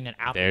Thanksgiving than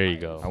apple. There you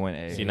pie go. is. I went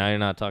A. See, now you're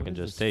not talking What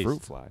is just this taste.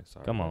 Fruit fly.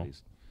 Sorry, Come on.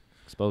 buddies.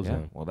 Expose Yeah,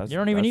 them. well, that's You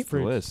don't even that's eat the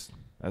fruits. list.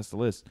 That's the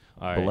list.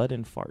 All right. Blood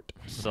and fart.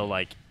 So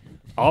like,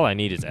 all I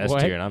need is S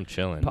What? tier, and I'm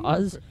chilling.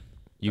 Pause.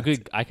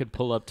 I could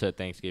pull up to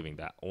Thanksgiving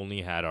that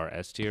only had our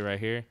S tier right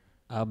here.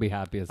 I'll be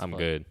happy as I'm fuck.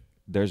 good.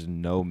 There's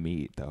no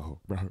meat though,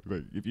 bro.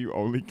 Like, if you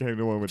only came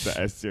to one with the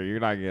S tier, you're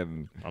not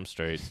getting I'm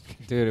straight.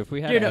 Dude, if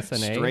we had Dude, S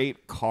and A,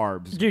 straight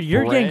carbs. Dude,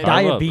 you're getting bread, Carb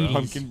up, bro. diabetes.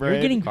 Pumpkin You're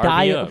bread, getting carb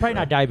me up, probably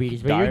bro. not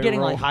diabetes, but you're Diet getting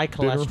roll, like high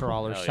dinner roll.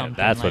 cholesterol or Hell yeah, something.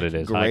 that's like, what it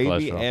is. High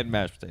gravy cholesterol. and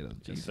mashed potatoes.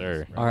 Yes, Jesus.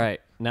 sir. all right.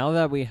 Now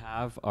that we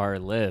have our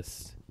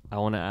list, I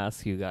want to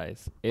ask you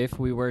guys: if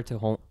we were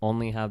to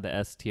only have the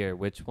S tier,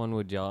 which one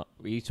would y'all?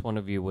 Each one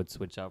of you would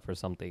switch out for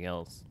something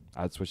else.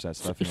 I'd switch that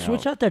stuffing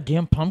Switch out. out that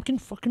damn pumpkin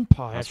fucking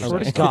pie. I I'd switch swear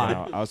that to stuffing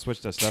God. out. I'll switch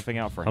the stuffing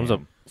out for Thumbs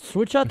ham.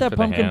 Switch out that For the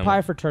pumpkin ham.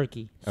 pie for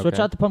turkey. Switch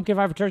Okay. out the pumpkin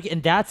pie for turkey,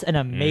 and that's an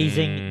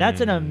amazing. That's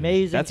an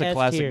amazing. That's a S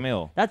classic tier.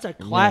 meal. That's a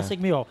classic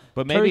meal.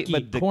 But maybe, turkey,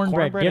 but the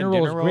cornbread, dinner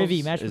and rolls,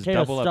 gravy, mashed is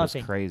potatoes, double stuffing.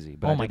 up is crazy.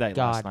 But Oh I my did that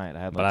God. last night. I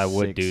had But like I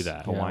would 6 do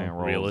that. Hawaiian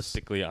rolls.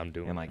 Realistically, I'm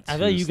doing And like I two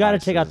feel you gotta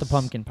take out the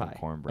slices pumpkin of pie.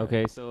 cornbread.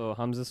 Okay, so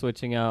Hamza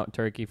switching out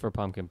turkey for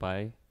pumpkin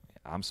pie.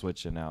 I'm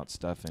switching out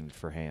stuffing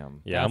for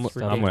ham. Yeah, I'm That's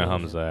with ridiculous.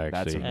 Hamza That's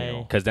a actually. Hey.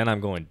 meal. Because then I'm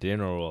going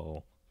dinner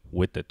roll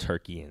with the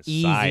turkey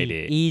inside Easy,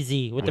 it.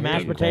 easy with the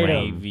mashed the potato.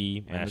 Gravy,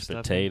 And the mashed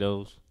stuffing?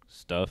 potatoes,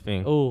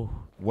 stuffing. Oh,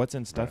 What's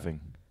in stuffing?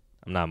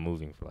 I'm not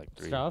moving for like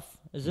 3. stuff.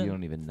 You Isn't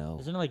don't even know.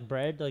 isn't it like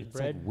bread? Like It's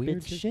bread. like weird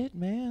bits? shit,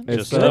 man. It's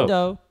Just Good stuff.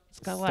 though. It's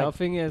got like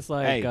Stuffing is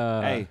like.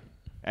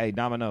 hey,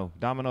 Domino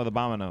the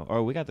Bomino.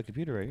 Oh, we got the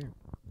computer right here.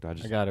 Do I I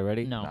just got it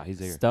ready. No. Nah, he's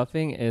here.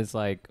 Stuffing is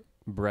like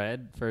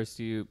bread. First,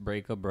 you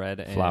break up bread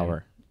and Flour.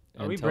 Are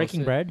and we toast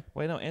breaking it. bread?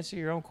 Wait, no, answer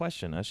your own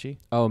question, Ushi.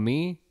 Oh,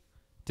 me,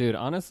 dude.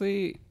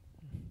 Honestly,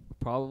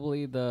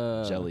 probably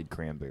the Jellied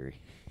cranberry.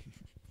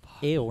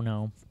 Ew,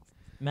 no.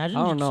 Imagine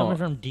I don't know. someone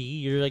from D.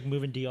 You're like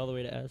moving D all the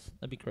way to S.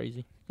 That'd be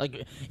crazy.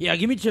 Like, yeah,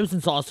 give me chips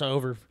and salsa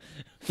over,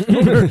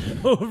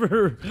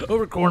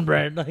 over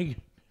cornbread. Like, Shit,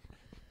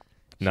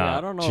 Nah,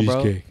 I don't know,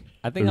 bro.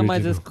 I think I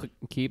might just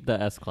keep the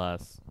S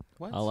class.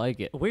 What? I like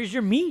it. where's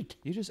your meat?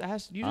 You just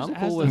asked. You I'm just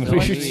cool asked with them the to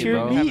Where's let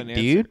your me have meat, an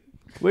answer.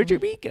 Where'd your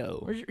meat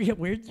go?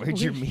 Where'd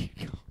your meat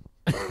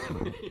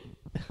go?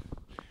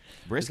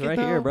 Brisket right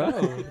though? here, bro.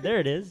 Oh, there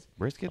it is.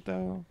 Brisket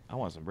though? I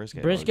want some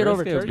brisket. Brisket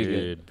over Brisket would be turkey.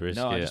 good. Dude,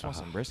 brisket. No, I just want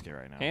some brisket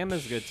right now. Ham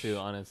is good too,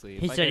 honestly.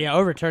 He said, yeah,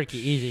 over turkey,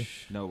 easy.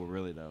 No, but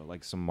really though,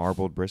 like some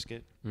marbled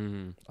brisket.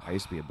 Mm-hmm. I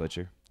used to be a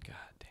butcher. God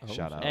damn. Oh,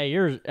 Shout out.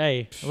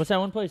 Hey, what's that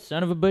one place?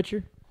 Son of a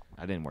butcher?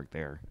 I didn't work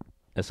there.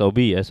 SOB.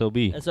 SOB.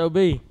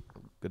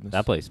 Goodness.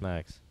 That place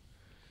smacks.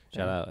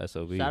 Shout out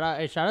SOB.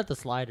 Shout out the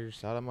sliders.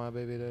 Shout out my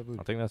baby that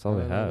I think that's all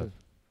they have.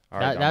 All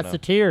right, That's the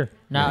Domino. tier.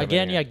 Now Yeah,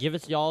 again, man. yeah, give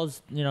us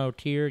y'all's,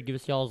 tier. Give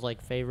us y'all's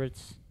like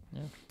favorites.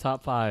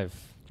 Top 5.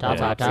 Top Yeah,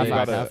 five, top Are you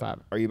five, about top to- five.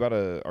 Are you about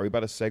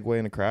to segue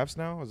into crafts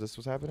now? Is this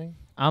what's happening?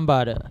 I'm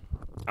about to.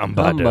 I'm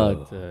about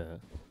to.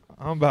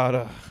 I'm about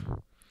to.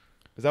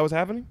 Is that what's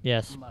happening?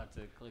 Yes.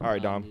 All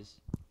right, Dom.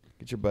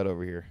 Get your butt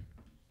over here.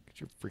 Get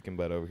your freaking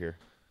butt over here.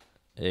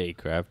 Hey,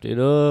 craft it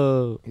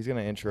up. He's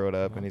gonna intro it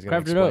up and he's gonna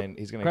Craft it up. explain.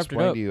 He's gonna Craft it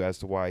explain up. to you as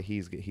to why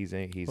he's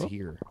Oh.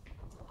 here.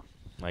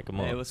 Mike, come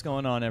Hey, on. what's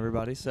going on,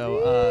 everybody? So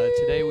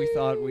today we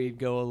thought we'd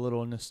go a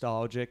little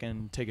nostalgic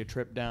and take a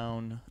trip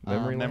down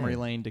Memory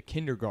lane to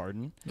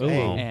kindergarten,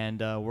 Hey. and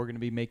we're going to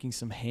be making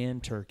some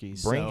hand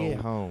turkeys. Bring so, it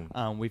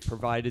home. We've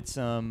provided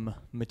some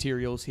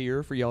materials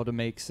here for y'all to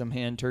make some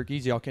hand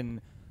turkeys. Y'all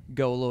can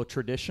go a little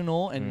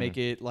traditional and make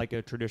it like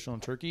a traditional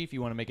turkey. If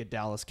you want to make a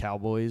Dallas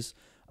Cowboys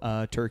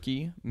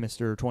turkey,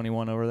 Mr.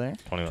 21 over there.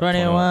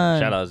 21.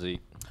 Shout out Zeke.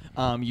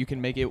 You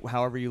can make it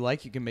however you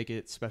like. You can make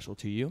it special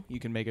to you. You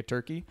can make a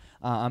turkey.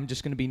 I'm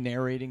just going to be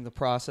narrating the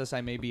process.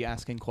 I may be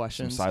asking Some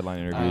questions. sideline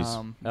interviews.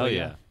 Oh but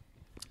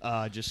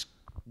yeah. Just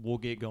we'll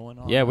get going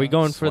on. Yeah, we're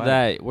going for swag.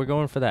 that. We're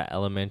going for that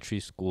elementary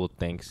school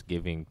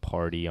Thanksgiving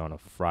party on a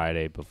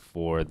Friday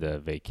before the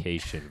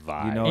vacation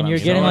vibe. You know, And what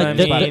you're I'm getting,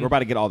 saying? like, we're about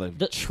to get all the,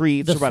 the-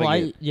 treats. The We're about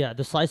to get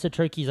the slice of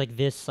turkey is like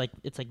this, like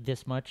it's like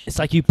this much. It's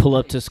like you pull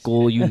up to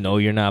school, you know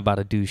you're not about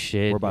to do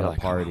shit. We're about You're to like,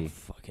 party.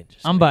 "Oh, fucking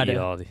just I'm about eat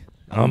to." all the-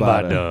 I'm I'm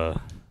about about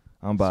to.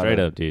 I'm about Straight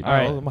to- up, dude. All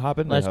right. I'm gonna hop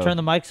in. Let's turn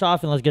the mics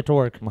off and let's get to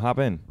work. I'm gonna hop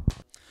in.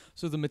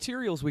 So the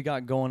materials we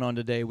got going on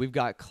today, we've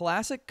got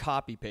classic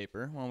copy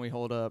paper. When we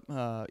hold up,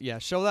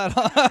 show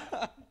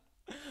that.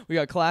 We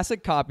got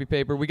classic copy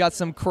paper. We got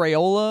some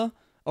Crayola,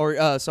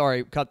 or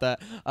sorry, cut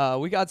that.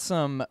 We got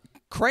some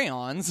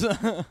crayons,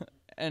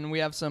 and we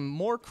have some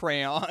more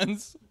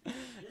crayons.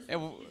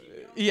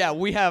 And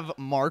we have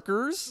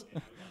markers.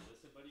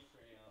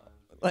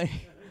 Like,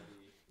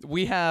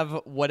 we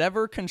have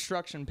whatever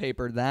construction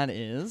paper that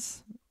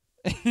is.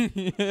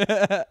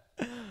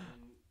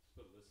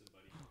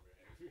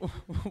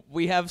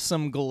 We have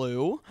some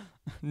glue,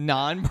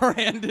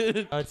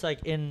 non-branded. It's like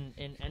in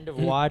End of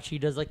Watch, he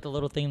does like the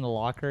little thing in the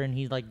locker, and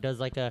he like does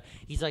like a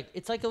it's like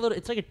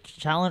a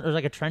challenge or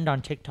like a trend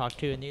on TikTok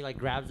too, and he like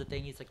grabs the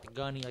thing, he's like the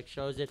gun, he like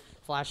shows it,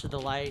 flashes the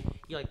light,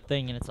 he like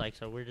thing, and it's like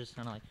so we're just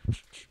kind of like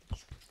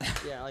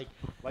yeah,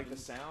 Like the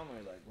sound, or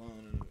like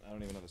I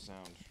don't even know the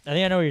sound. I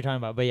think I know what you're talking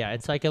about, but yeah,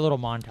 it's like a little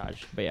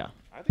montage, but yeah.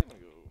 I think I'm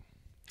gonna go.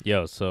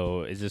 Yo,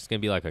 so is this gonna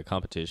be like a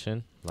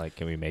competition? Like,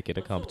 can we make it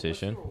a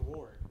competition?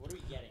 Reward? What are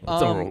we getting?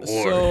 What's a reward?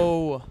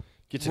 So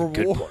Get to the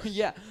good part.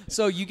 yeah.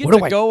 So you get What do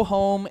to I- go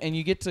home and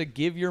you get to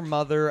give your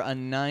mother a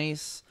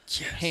nice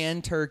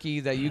hand turkey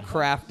that you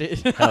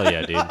crafted. Hell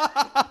yeah,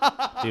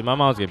 dude. Dude, my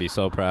mom's gonna be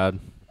so proud.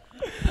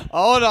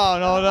 Hold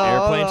on.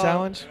 Airplane hold on.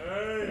 challenge.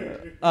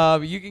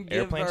 You can give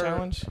Airplane her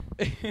challenge.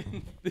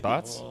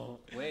 Thoughts?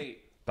 Wait.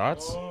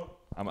 Thoughts? All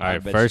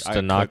right, first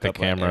to knock the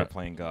camera.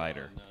 Airplane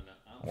glider.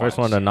 First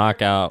one to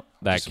knock out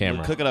that Just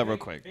camera. Cook it up real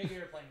quick. Big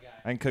airplane guy.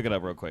 I can cook it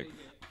up real quick.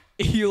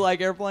 You like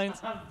airplanes?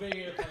 I'm a big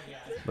airplane guy.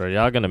 Bro,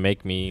 y'all gonna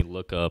make me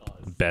look up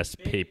best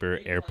paper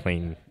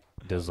airplane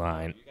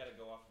design.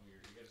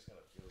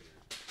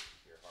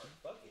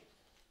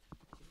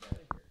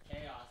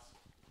 Chaos.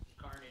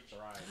 Carnage.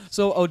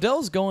 So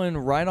Odell's going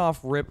right off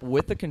rip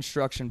with the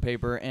construction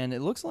paper, and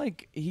it looks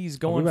like he's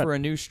going about- for a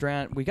new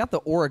strat. We got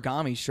the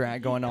origami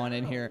strat going on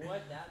in here.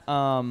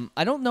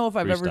 I don't know if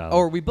I've ever. Freestyle. Oh,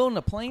 are we building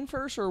a plane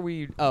first, or are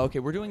we? Oh, okay,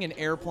 we're doing an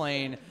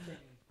airplane.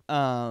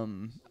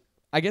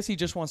 I guess he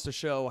just wants to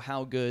show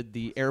how good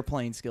the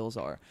airplane skills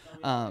are.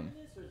 I'm gonna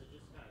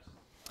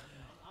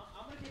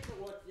get to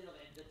what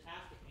the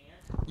task at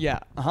hand. Yeah.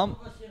 Some of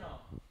us,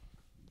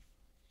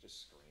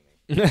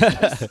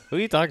 Who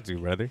you talking to,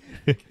 brother?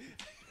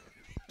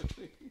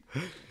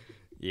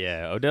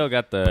 Yeah, Odell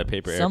got the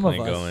paper Some of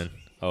airplane us. going.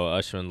 Oh,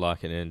 Ushman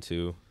locking in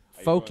too.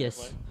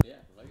 focus.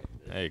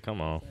 Hey,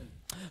 come on.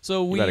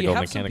 So we better go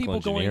have some mechanical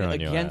people going engineer on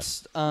your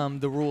against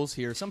the rules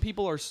here. Some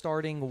people are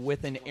starting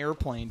with an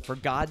airplane for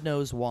God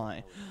knows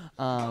why.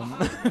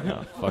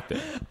 No, fuck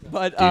that.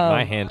 But Dude,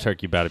 my hand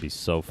turkey about to be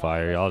so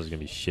fire. Y'all just gonna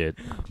be shit.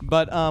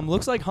 But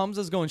looks like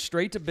Hamza's going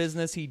straight to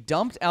business. He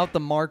dumped out the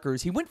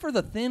markers. He went for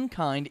the thin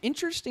kind.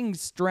 Interesting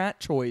strat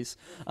choice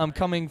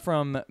coming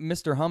from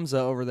Mr. Hamza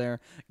over there.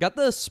 Got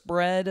the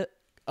spread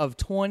of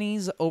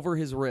 20s over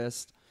his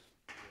wrist.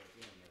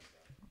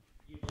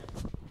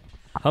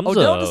 Hamza,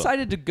 Odell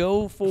decided to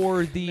go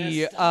for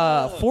the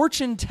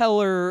fortune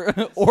teller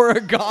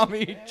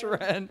origami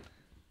trend.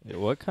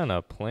 what kind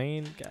of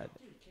plane? God.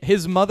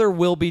 His mother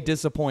will be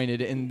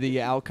disappointed in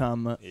the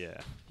outcome.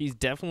 Yeah, he's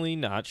definitely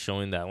not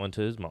showing that one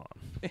to his mom.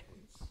 Hey,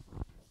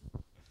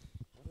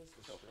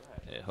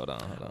 hold on.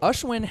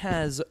 Ushwin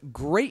has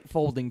great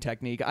folding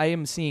technique. I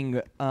am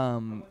seeing.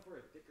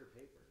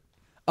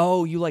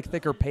 Oh, you like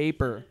thicker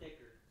paper?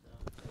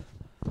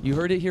 You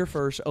heard it here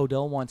first.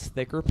 Odell wants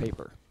thicker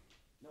paper.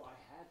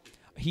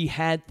 He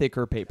had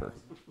thicker paper,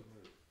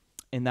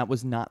 and that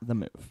was not the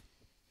move.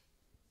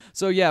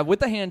 So yeah, with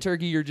the hand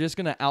turkey, you're just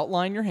gonna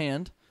outline your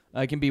hand.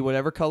 It can be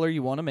whatever color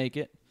you want to make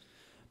it.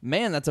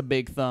 Man, that's a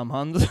big thumb,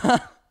 Hans.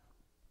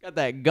 Got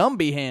that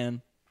Gumby hand.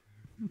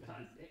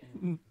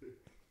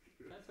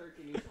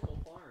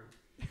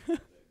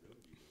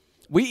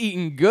 We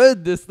eating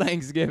good this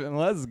Thanksgiving.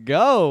 Let's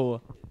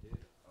go.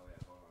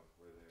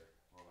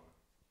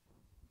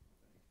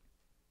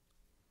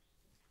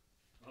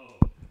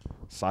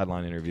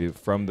 Sideline interview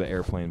from the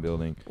airplane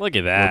building. Look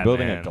at that. We're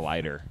building man. a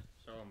glider.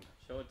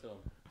 Show it to him.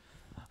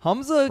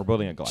 Hamza We're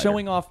building a glider.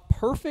 showing off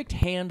perfect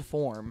hand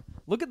form.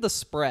 Look at the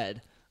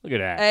spread. Look at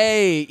that.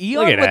 Hey,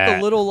 Eon Look with at the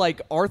that. little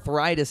like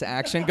arthritis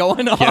action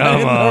going on Come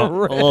in the on.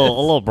 wrist. a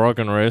little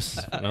broken wrist.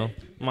 You know,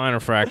 minor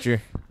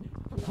fracture.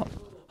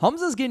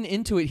 Hamza's getting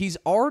into it. He's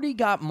already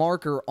got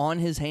marker on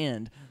his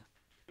hand.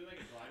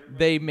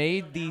 They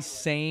made the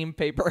same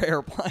paper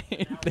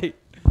airplane.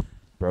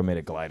 Bro made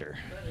a glider.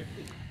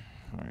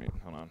 All right,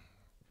 hold on.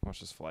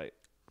 Watch this flight.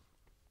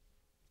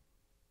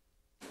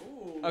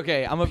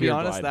 Okay, I'm gonna be Pure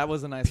honest. glide. That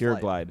was a nice Pure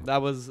flight. glide.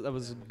 That was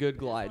a good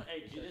glide.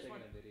 Hey, do this one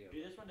to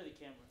the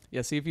camera.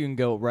 Yeah, see if you can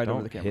go right over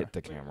Don't the camera. hit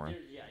the camera.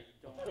 Yeah,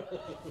 you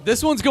don't.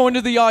 This one's going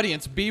to the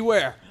audience.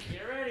 Beware.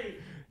 Get ready.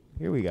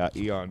 Here we got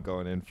Eon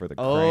going in for the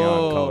Oh.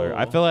 crayon color.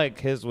 I feel like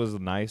his was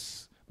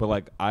nice, but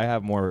like I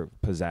have more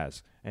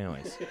pizzazz.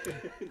 Anyways.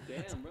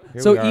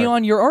 Here So we are.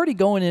 Eon, you're already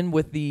going in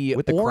with the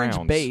With the orange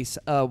crowns. base.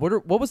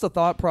 What was the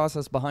thought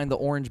process behind the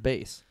orange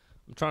base?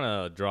 I'm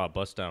trying to draw a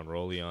bust down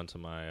rollie onto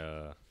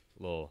my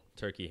little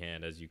turkey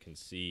hand, as you can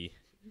see.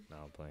 No,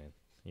 I'm playing.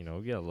 You know,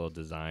 we got a little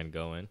design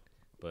going,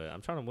 but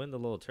I'm trying to win the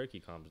little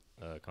turkey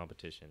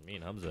competition. Me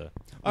and Hamza.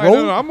 All right, no,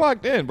 Roll- no, I'm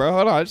locked in, bro.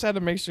 Hold on. I just had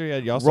to make sure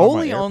y'all saw my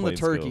Rolling on the airplane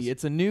turkey. skills.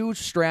 It's a new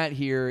strat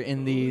here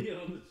in the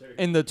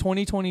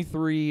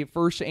 2023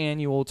 first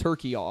annual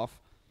turkey off.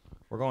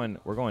 We're going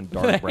The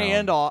dark brown.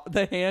 hand off.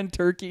 The hand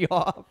turkey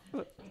off.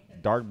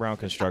 Dark brown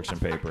construction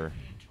paper.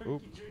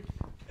 Oop.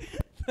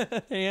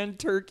 Hand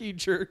turkey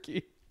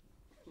jerky.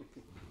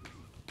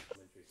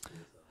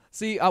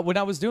 See, when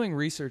I was doing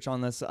research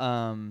on this,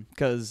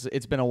 because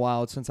it's been a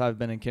while since I've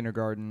been in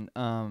kindergarten.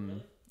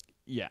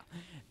 Yeah.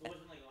 It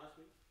wasn't like last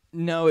week.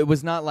 No, it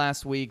was not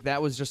last week.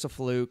 That was just a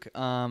fluke.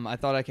 I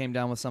thought I came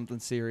down with something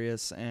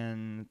serious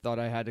and thought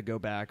I had to go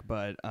back,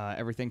 but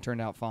everything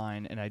turned out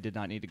fine, and I did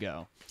not need to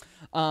go.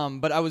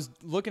 But I was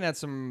looking at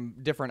some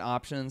different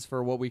options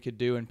for what we could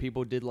do, and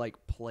people did like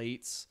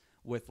plates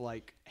with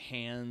like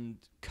hand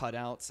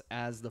cutouts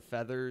as the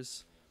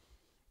feathers.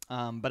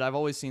 But I've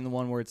always seen the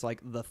one where it's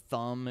like the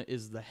thumb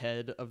is the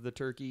head of the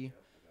turkey,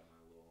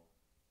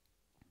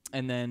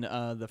 and then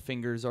the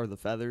fingers are the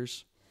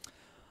feathers.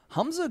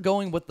 Hamza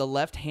going with the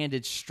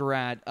left-handed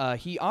strat.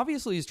 He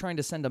obviously is trying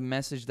to send a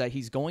message that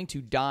he's going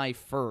to die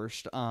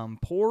first.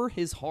 Pour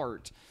his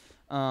heart.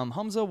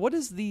 Hamza, what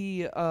is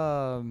the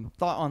thought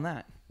on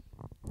that?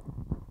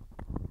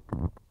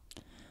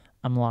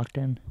 I'm locked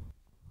in.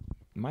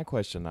 My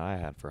question that I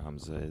had for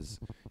Hamza is,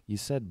 you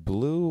said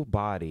blue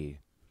body,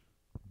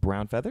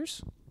 brown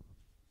feathers?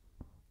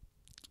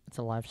 It's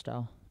a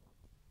lifestyle.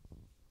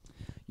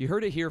 You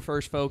heard it here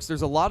first, folks.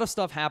 There's a lot of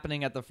stuff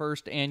happening at the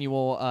first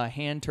annual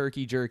hand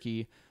turkey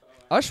jerky.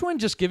 Ashwin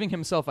just giving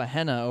himself a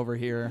henna over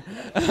here.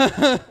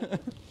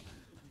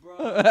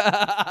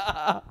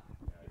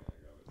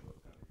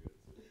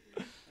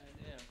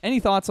 Any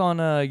thoughts on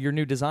your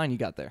new design you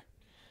got there?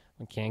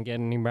 I can't get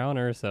any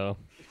browner, so.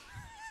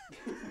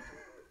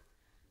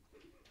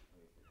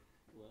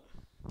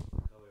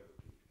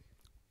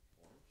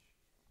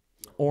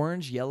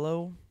 Orange,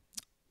 yellow.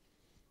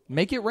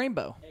 Make it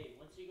rainbow. Hey,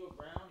 once you go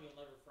brown, you'll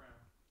never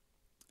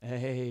frown.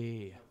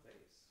 Hey.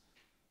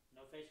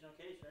 No face, no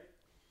case, right?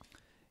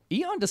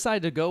 Eon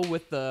decided to go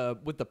with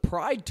the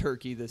pride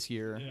turkey this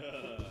year.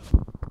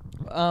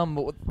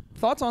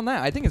 Thoughts on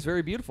that? I think it's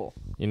very beautiful.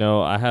 You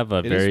know, I have a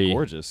It very is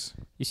gorgeous.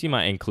 You see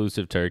my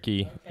inclusive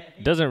turkey?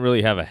 It doesn't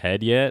really have a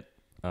head yet.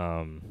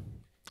 On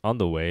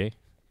the way.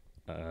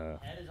 Head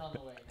is on the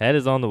way. Head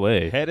is on the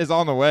way. Head is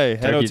on the way.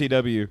 Head Turkey-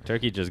 OTW.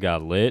 Turkey just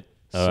got lit.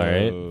 All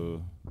right.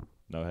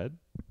 No head?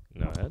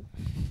 No head.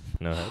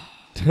 No head.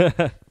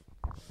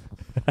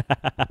 What am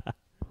I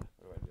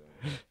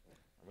doing?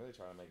 I'm really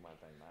trying to make my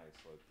thing nice.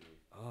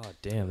 Oh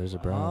damn! There's a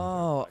brown.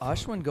 Oh,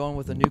 Ashwin going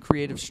with a new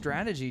creative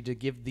strategy to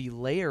give the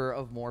layer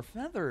of more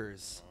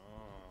feathers.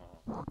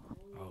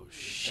 Oh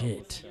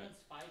shit!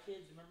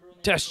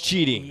 That's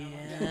cheating.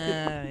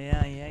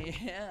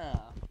 Yeah.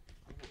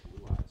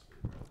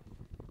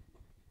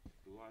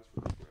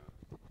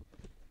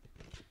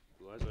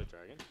 Blue eyes white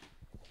dragon.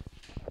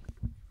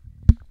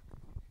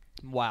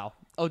 Wow.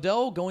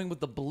 Odell going with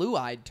the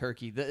blue-eyed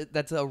turkey.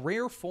 That's a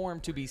rare form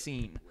to be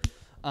seen.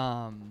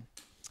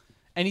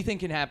 Anything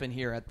can happen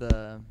here at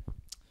the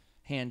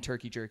hand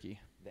turkey jerky.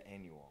 The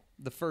annual.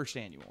 The first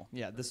annual.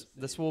 Yeah,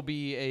 this will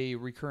be a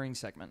recurring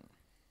segment.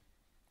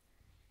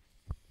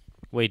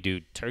 Wait,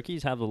 dude,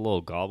 turkeys have the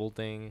little gobble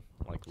thing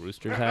like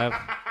roosters have?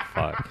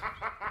 Fuck.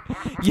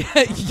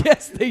 Yeah,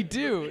 yes, they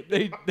do.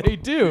 They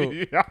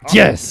do.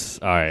 Yes.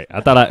 All right.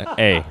 I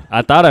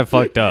thought I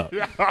fucked up.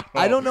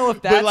 I don't know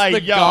if that's like,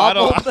 the yo, I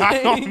gobble don't-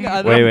 thing.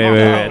 I don't Wait.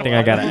 know. I think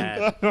I gotta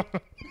add.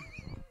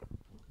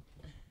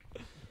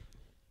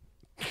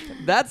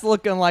 That's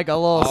looking like a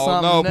little I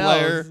don't know, something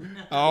player. else.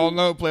 I don't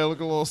know, player. Look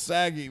a little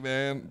saggy,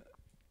 man.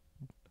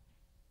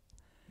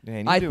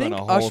 Man, I think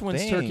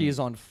Ashwin's turkey is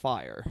on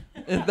fire.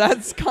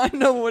 That's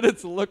kind of what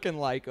it's looking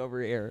like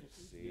over here.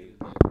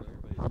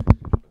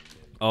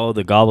 Oh,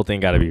 the gobble thing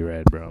gotta be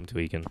red, bro. I'm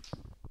tweaking.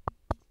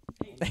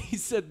 He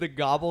said the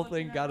gobble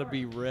thing got to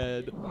be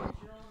red.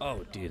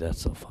 Oh, dude,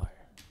 that's so fire.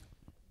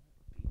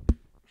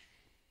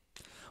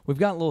 We've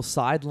got little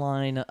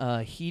sideline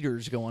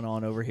heaters going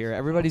on over here.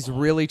 Everybody's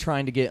really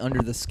trying to get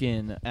under the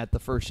skin at the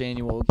first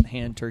annual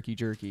hand turkey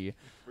jerky.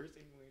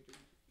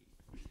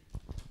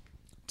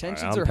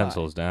 Tensions I'm are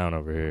pencils down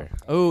over here. high.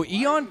 Oh,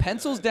 Eon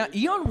pencils down.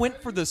 Eon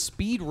went for the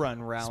speed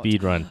run route.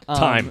 Speed run. Um,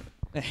 Time.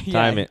 yeah,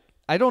 Time it.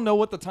 I don't know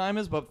what the time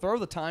is, but throw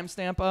the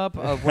timestamp up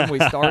of when we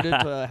started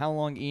to how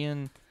long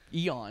Eon.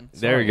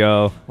 There sorry. we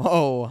go.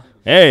 Whoa.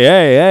 Hey.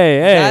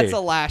 That's a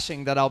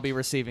lashing that I'll be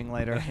receiving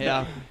later.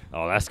 Yeah.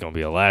 Oh, that's gonna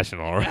be a lashing,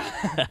 all right.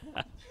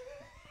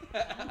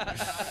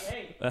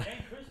 Hey, Merry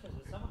Christmas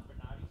is someone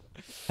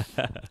for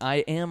naughty. I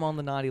am on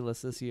the naughty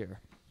list this year.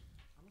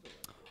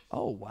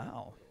 Oh,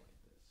 wow.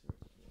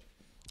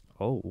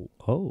 Oh,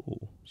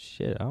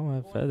 shit! I don't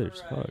have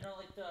feathers. For, Fuck. you know,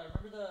 like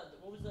remember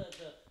what was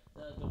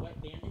the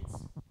wet bandits?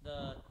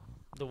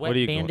 The What wet are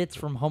you going- bandits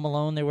from Home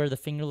Alone. They wear the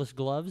fingerless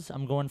gloves.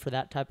 I'm going for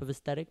that type of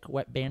aesthetic.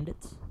 Wet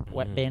bandits.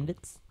 Wet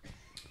bandits.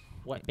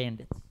 Wet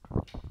bandits.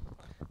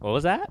 What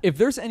was that? If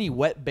there's any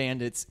wet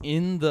bandits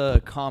in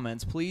the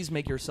comments, please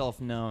make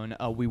yourself known.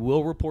 We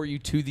will report you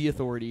to the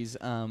authorities.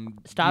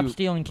 Stop you,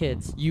 stealing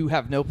kids. You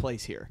have no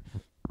place here.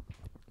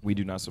 We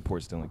do not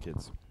support stealing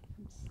kids.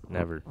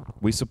 Never.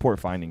 We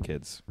support finding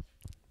kids.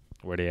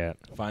 Where they at?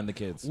 Find the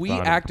kids. We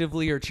Fine.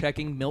 actively are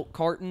checking milk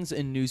cartons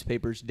and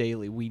newspapers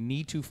daily. We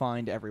need to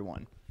find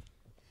everyone.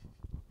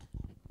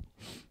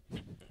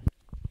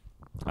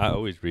 I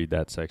always read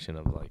that section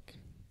of like,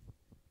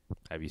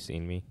 have you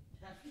seen me?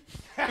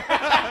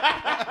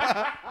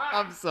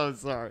 I'm so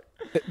sorry.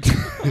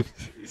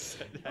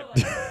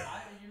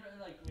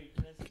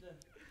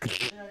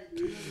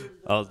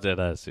 I was dead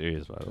ass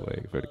serious, by the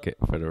way,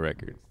 for the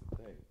record.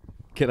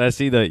 Can I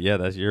see that? Yeah,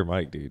 that's your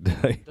mic, dude.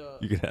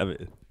 You can have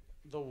it.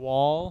 The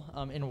wall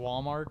in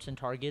Walmarts and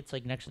Targets,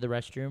 like next to the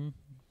restroom,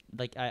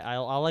 like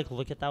I'll like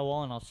look at that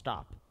wall and I'll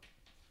stop.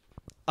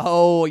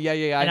 Oh yeah,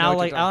 yeah, yeah. And I know I'll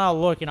what you're like talking-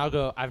 I'll look and I'll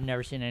go, I've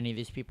never seen any of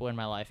these people in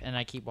my life, and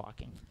I keep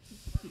walking.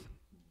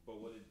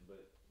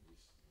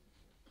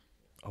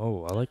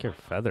 Oh, I like your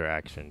feather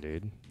action,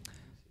 dude.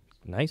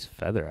 Nice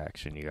feather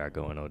action you got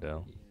going,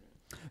 Odell.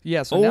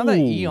 Yeah, so now that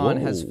Oh, Eon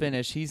has whoa.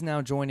 finished, he's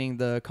now joining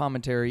the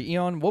commentary.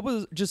 Eon,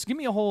 just give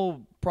me a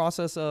whole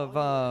process of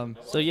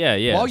So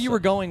yeah. while you so, were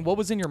going, what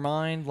was in your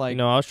mind? Like, you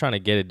know, I was trying to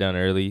get it done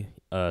early,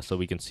 so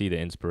we can see the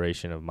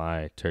inspiration of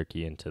my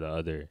turkey into the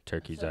other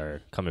turkeys that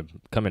are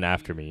coming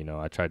after me. You know,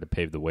 I tried to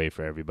pave the way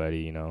for everybody.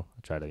 You know,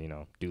 I try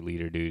to do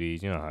leader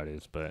duties. You know how it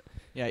is, but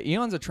yeah,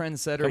 Eon's a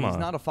trendsetter. Come He's on.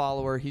 not a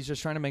follower. He's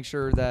just trying to make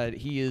sure that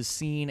he is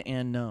seen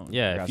and known.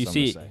 yeah, got if you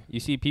something to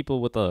see say. people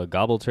with a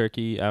gobble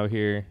turkey out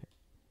here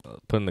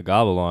putting the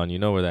gobble on, you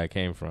know where that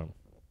came from.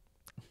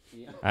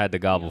 I had to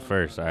gobble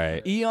first. All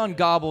right. Eon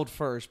gobbled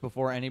first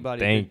before anybody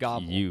could Thank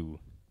gobble. you.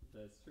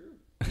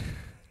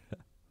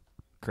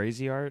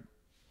 Crazy art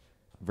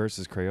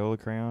versus Crayola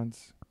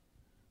crayons.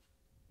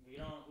 We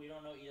don't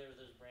know either of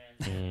those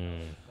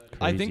brands.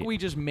 I think Crazy. we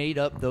just made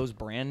up those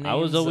brand names. I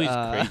was always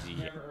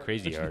crazy.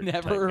 crazy art.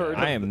 Never type heard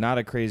guy. I am not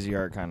a crazy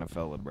art kind of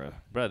fella, bro.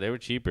 Bro, they were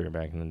cheaper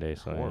back in the day.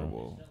 So you know.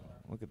 Horrible.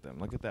 Look at them.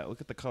 Look at that. Look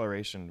at the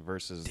coloration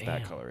versus that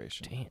Damn,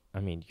 coloration. Damn. I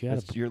mean, you got.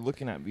 It's- You're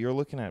looking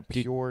at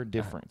pure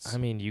difference. I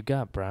mean, you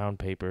got brown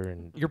paper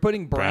and You're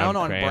putting brown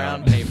on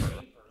brown crayon.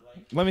 paper.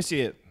 Let me see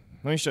it.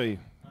 Let me show you.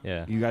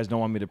 yeah. You guys don't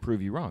want me to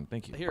prove you wrong.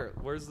 Thank you. Here,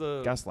 where's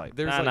the Gaslight.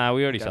 There's Nah, like, nah,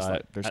 we already saw Gaslight.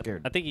 it. They're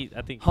scared. I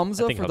think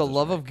Hamza, I think for the Hamza's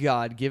love right. of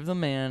God, give the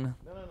man.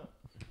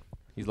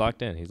 He's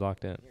locked in. He's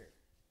locked in.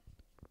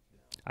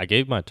 I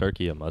gave my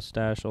turkey a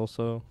mustache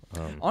also.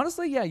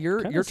 Honestly, yeah,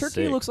 your Kinda turkey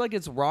sick. looks like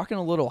it's rocking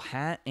a little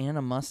hat and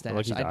a mustache.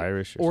 Like he's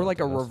Irish or or like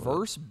a something, that's what-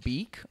 reverse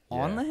beak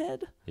on Yeah. the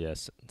head.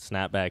 Yes,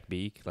 snapback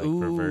beak, like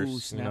Ooh,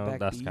 reverse. You know, snapback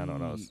that's kind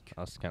of what beak.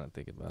 I was kind of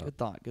thinking about. Good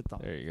thought. Good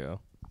thought. There you go.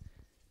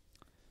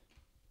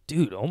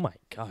 Dude, oh my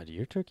God,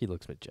 your turkey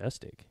looks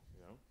majestic.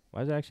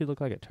 Why does it actually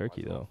look like a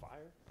turkey though?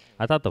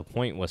 I thought the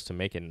point was to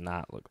make it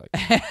not look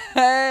like.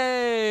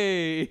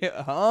 Hey,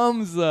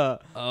 Hamza.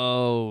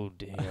 Oh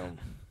damn.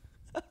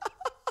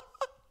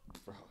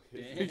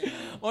 Why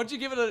don't you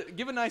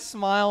give a nice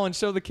smile and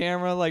show the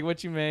camera like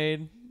what you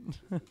made?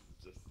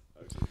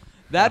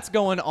 That's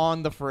going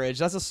on the fridge.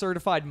 That's a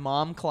certified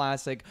mom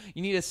classic.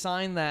 You need to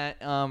sign that.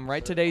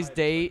 Write today's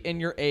date and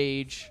your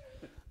age.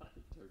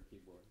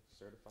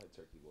 Certified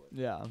turkey boy.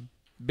 Yeah,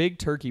 big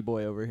turkey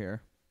boy over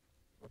here.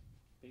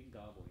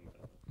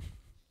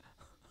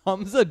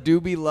 Hamza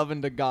do be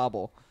loving to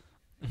gobble.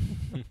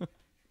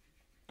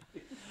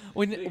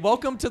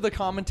 Welcome to the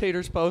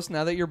commentators post.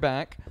 Now that you're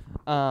back,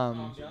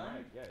 I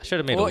should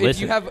have made well, a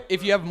listen.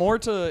 if you have more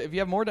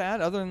to add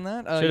other than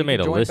that, Should you have made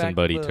can a join listen back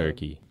buddy the-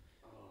 turkey.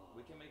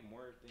 We can make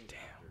more things.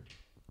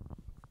 Damn.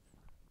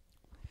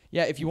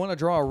 Yeah, if you want to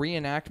draw a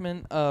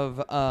reenactment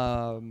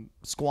of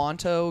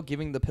Squanto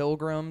giving the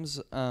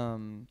pilgrims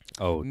Oh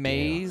damn.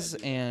 maize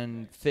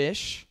and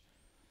fish.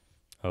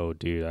 Oh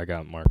dude, I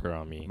got marker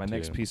on me. My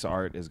next too. piece of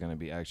art is going to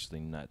be actually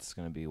nuts. It's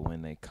going to be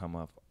when they come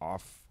up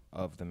off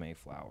of the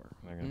Mayflower.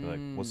 They're going to be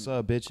like, "What's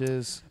up,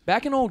 bitches?"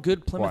 Back in old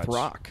good Plymouth Watch.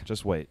 Rock.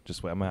 Just wait. I'm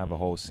going to have a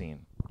whole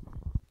scene.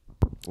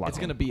 Lock It's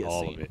in. going to be a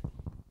all scene. of it.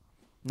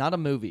 Not a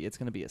movie. It's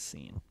going to be a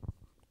scene.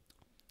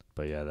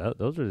 But yeah,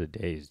 those were the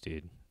days,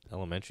 dude.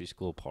 Elementary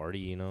school party,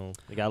 you know.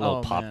 They got a little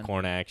Oh, man.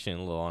 popcorn action,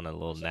 a little on a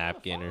little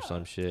napkin or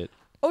some shit.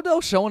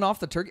 Odell showing off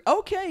the turkey.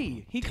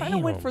 Okay. He kind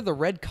of went Damn. for the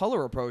red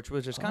color approach,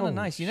 which is kind of Oh,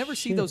 nice. You never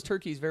see shit. those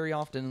turkeys very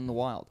often in the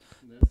wild.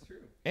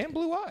 And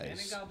blue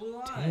eyes.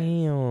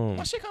 Damn.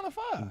 My shit kind of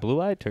fire.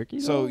 Blue-eyed turkey.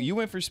 So though? you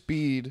went for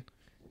speed.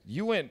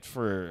 You went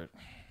for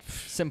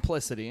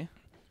Simplicity.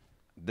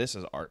 this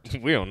is art.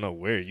 we don't know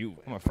where you I'm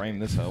went. gonna frame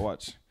this.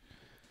 Watch.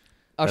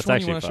 That's Ashwin, you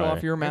actually want to show fire.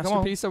 off your Hey, come on.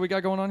 masterpiece that we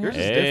got going on here? Yours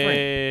is different.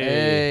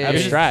 Hey.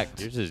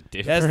 Abstract. Yours is It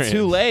different. has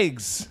 2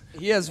 legs.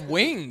 He has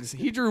wings.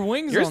 He drew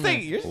wings Yours on there.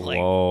 thing. Yours like.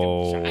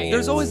 Whoa.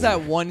 There's always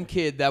that one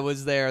kid that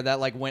was there that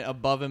like went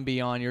above and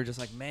beyond. You're just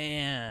like,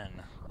 man.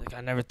 Like,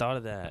 I never thought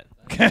of that.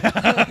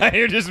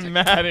 You're just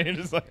mad. And you're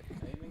just like.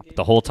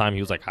 The whole time he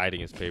was like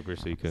hiding his paper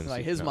so he couldn't Like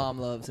see. his No. mom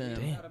loves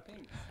him.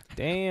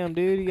 Damn,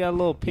 dude, he got a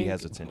little pink,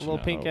 has attention little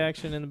to pink hoe.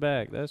 action in the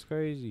back. That's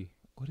crazy.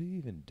 What are you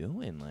even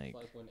doing? Like,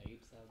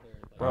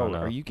 I bro, don't know.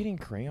 are you getting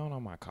crayon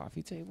on my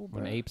coffee table,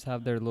 bro? When apes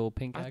have their little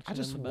pink action I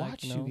just in the back,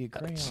 watched you you know? get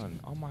crayon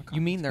on my coffee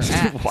You mean their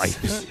table. apps?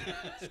 Wipes.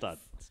 Stop.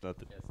 Yes,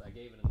 I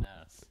gave it an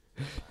ass.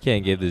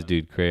 Can't give this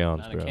dude crayons,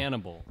 Not a bro.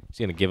 cannibal. He's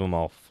gonna give them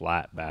all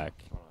flat back.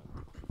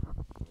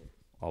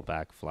 All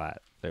back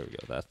flat. There we go.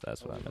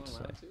 That's what I meant to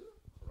say.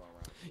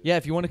 Yeah,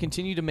 if you want to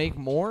continue to make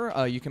more,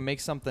 you can make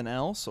something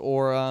else.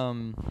 Or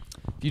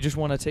if you just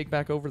want to take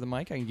back over the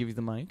mic, I can give you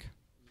the mic.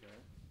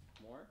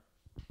 More?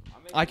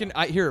 I can.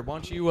 Here, why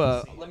don't you?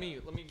 Let me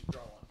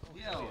draw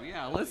one.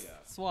 Yeah, let's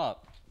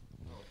swap.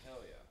 Oh, hell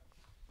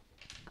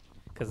yeah.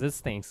 Because it's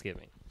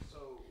Thanksgiving.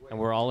 And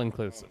we're all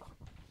inclusive.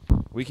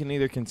 We can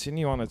either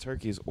continue on the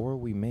turkeys or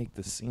we make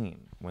the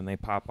scene when they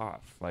pop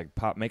off. Like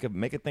make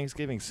a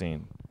Thanksgiving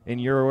scene in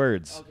your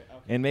words. Okay.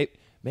 And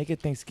make a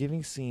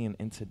Thanksgiving scene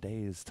in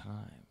today's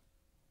time.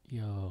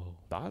 Yo.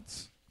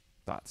 Thoughts?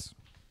 I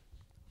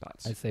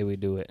say we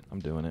do it. I'm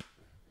doing it.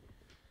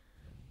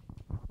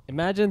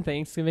 Imagine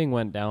Thanksgiving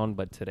went down,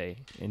 but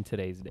in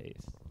today's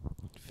days.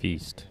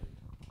 Feast.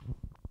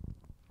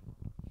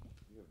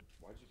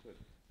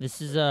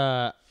 This is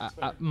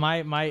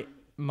my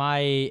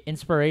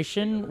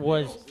inspiration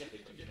was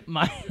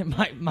my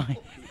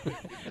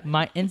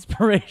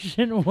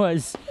inspiration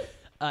was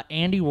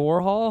Andy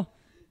Warhol,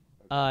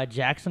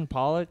 Jackson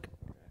Pollock,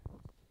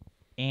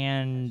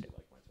 and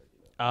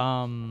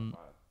Cole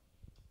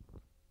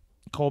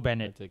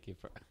Bennett.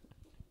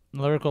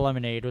 Lyrical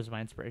Lemonade was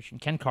my inspiration.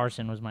 Ken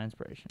Carson was my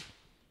inspiration.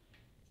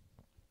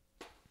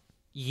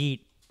 Yeet.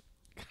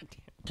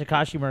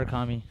 Takashi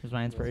Murakami was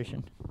my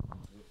inspiration.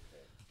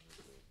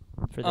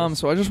 For this.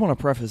 So I just want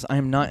to preface, I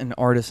am not an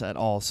artist at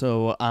all,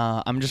 so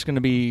I'm just going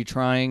to be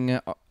trying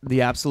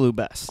the absolute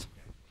best.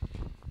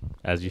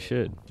 As you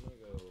should.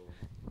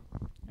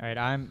 All right,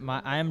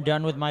 I'm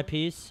done with my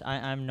piece.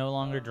 I'm no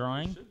longer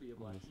drawing.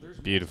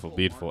 Beautiful,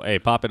 beautiful. Hey,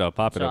 pop it up,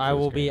 pop it So up. I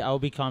will be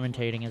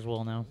commentating as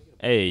well now.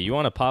 Hey, you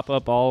want to pop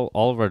up all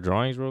of our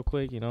drawings real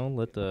quick? You know,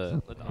 let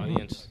the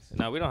audience.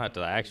 No, we don't have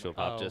to actual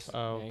pop. Just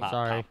pop,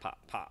 sorry.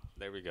 pop.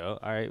 There we go.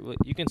 All right, well,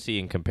 you can see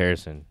in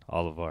comparison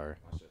all of our.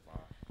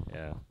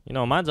 Yeah, you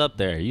know, mine's up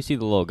there. You see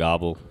the little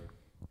gobble,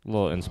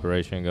 little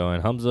inspiration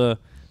going. Hamza,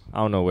 I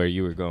don't know where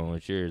you were going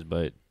with yours,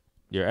 but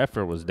your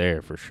effort was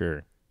there for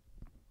sure.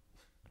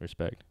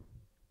 Respect.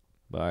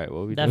 But all right,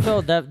 what we doing?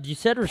 That you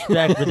said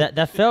respect, but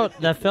that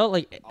felt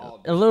like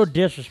a little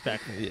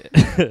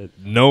disrespectful.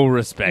 No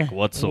respect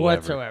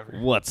whatsoever.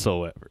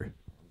 Whatsoever.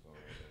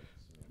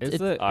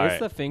 It's Alright.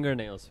 the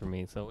fingernails for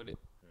me. So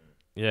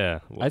Yeah.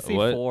 I see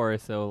what? 4.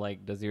 So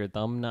like, does your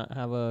thumb not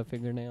have a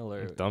fingernail, or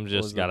Your thumb what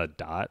just was got it? a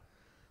dot.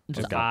 It's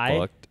Just an got I.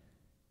 fucked.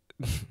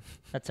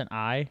 That's an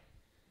I.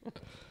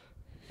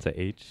 It's a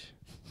H.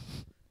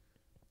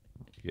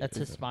 That's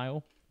a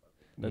smile.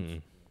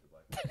 Mm.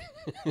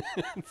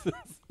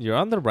 You're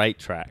on the right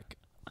track.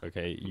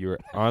 Okay, you're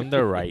on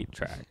the right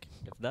track.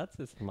 If that's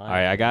his smile. All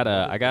right, I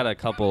got a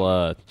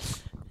couple.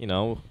 You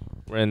know,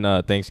 we're in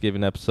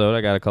Thanksgiving episode.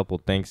 I got a couple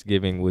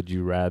Thanksgiving would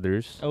you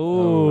rather's.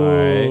 Oh. All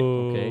right.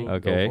 Okay.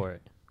 Okay. Go for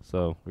it.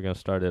 So we're gonna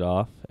start it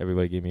off.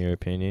 Everybody, give me your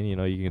opinion. You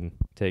know, you can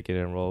take it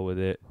and roll with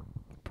it.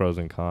 Pros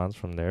and cons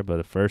from there. But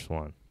the first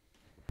one: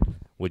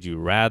 would you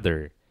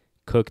rather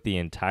cook the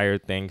entire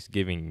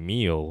Thanksgiving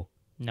meal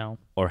No.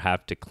 or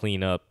have to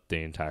clean up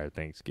the entire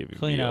Thanksgiving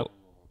Clean meal? up.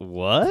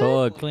 What?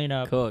 Cook. Clean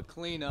up. Cook.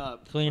 Clean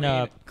up. Clean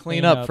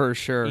up up. for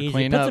sure. Easy.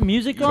 Clean Put up. some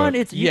music on.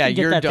 It's you yeah, can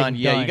get you're that done.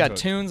 thing Yeah, done. you got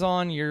tunes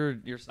on. You're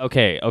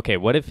Okay.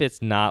 What if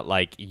it's not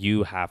like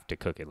you have to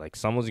cook it? Like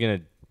someone's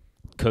gonna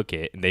cook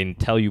it and they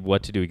tell you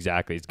what to do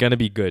exactly. It's gonna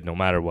be good no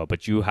matter what,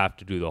 but you have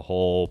to do the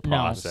whole No.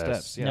 process.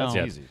 Steps. Yeah, No.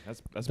 that's easy.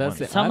 That's That's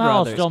money. it. Somehow I'd I'll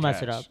rather still it's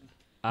mess it cash.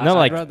 up. No, I'd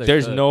like rather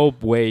there's cook. no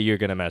way you're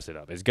gonna mess it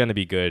up. It's gonna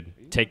be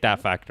good. Take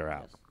that factor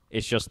out.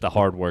 It's just the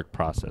hard work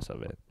process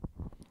of it.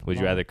 Would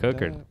you rather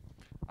cook or?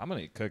 I'm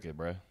gonna cook it,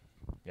 bro.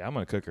 Yeah, I'm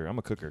gonna cook her. I'm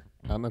a cooker.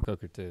 I'm a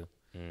cooker too.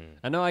 Mm.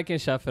 I know I can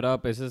chef it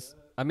up. It's just,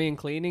 I mean,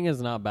 cleaning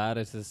is not bad.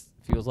 It just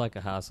feels like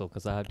a hassle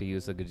because I have to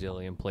use a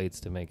gajillion plates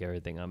to make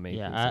everything I'm making.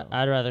 Yeah, so.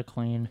 I'd rather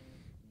clean.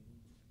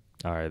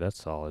 All right,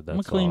 that's solid. That's I'm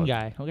a clean solid.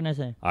 guy. What can I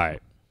say? All right.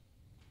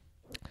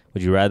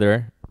 Would you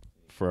rather,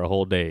 for a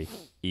whole day,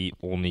 eat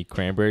only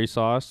cranberry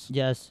sauce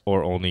Yes.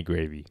 or only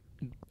gravy?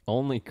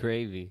 Only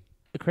gravy.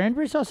 The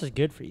cranberry sauce is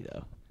good for you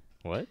though.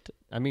 What?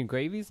 I mean,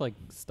 gravy's like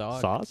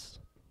stock. Sauce?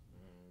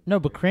 No,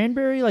 but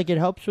cranberry, like, it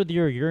helps with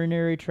your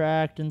urinary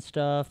tract and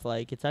stuff.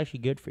 Like, it's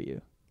actually good for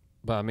you.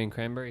 But I mean,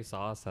 cranberry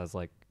sauce has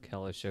like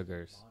hella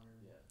sugars.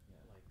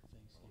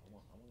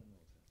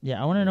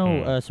 Yeah, I want to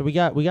know. So we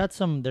got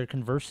some. They're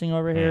conversing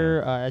over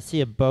here. I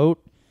see a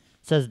boat.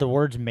 It says the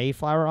words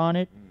Mayflower on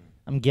it.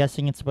 I'm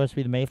guessing it's supposed to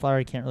be the Mayflower.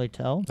 I can't really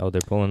tell Oh,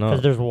 they're pulling because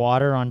up. there's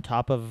water on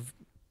top of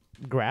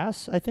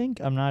grass. I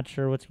think I'm not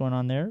sure what's going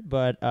on there,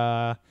 but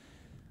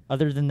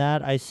other than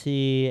that, I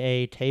see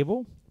a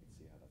table.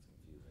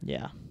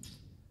 Yeah.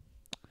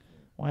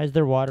 Why is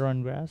there water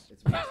on grass?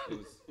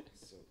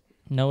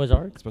 Noah's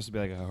Ark. It's supposed to be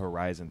like a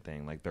horizon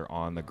thing. Like they're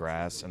on the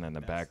grass, and then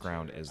the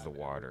background is the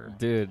water.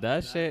 Dude,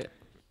 that shit.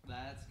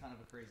 That's kind of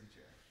a crazy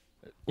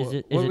chair. Is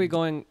it? What Is are we it?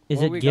 going? is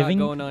what it we giving?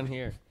 got going on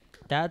here?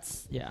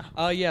 That's yeah.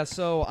 Yeah,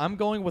 so I'm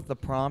going with the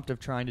prompt of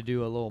trying to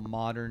do a little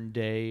modern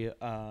day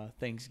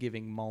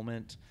Thanksgiving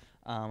moment.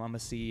 I'm gonna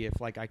see if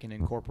like I can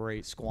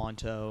incorporate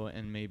Squanto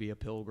and maybe a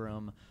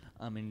Pilgrim.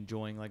 I'm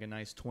enjoying like a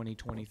nice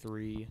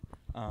 2023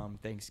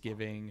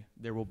 Thanksgiving.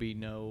 There will be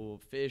no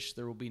fish.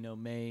 There will be no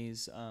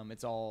maize.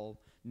 It's all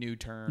new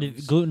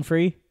terms. Gluten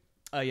free,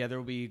 Yeah, there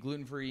will be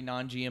gluten-free,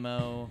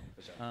 non-GMO,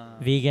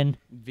 vegan,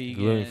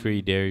 vegan,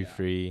 Gluten-free,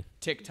 dairy-free.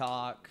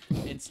 TikTok,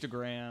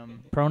 Instagram.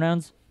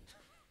 pronouns.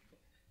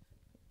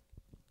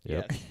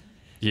 Yep. Yes.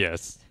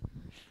 Yes.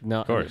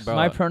 No, Of course. bro,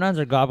 My pronouns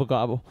are gobble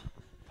gobble.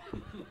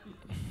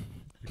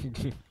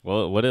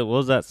 Well, what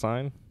was that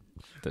sign?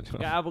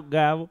 Gobble,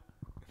 gobble.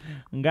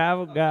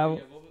 Gobble,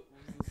 gobble.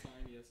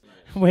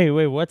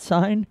 Wait, what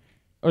sign?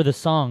 Or the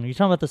song? You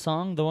talking about the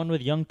song? The one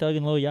with Young Thug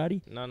and Lil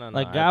Yachty? No.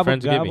 Like gobble,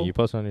 Friendsgiving. gobble? You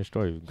posted on your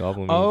story.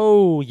 Gobble me.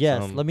 Oh,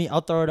 yes. some-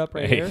 I'll throw it up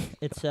right Hey. here.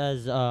 It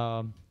says,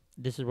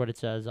 this is what it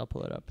says. I'll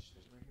pull it up.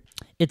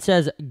 It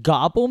says,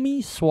 gobble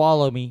me,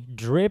 swallow me,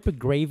 drip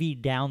gravy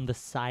down the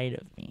side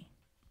of me.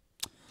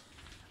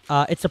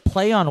 It's a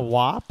play on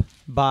WAP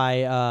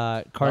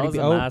by Cardi was B.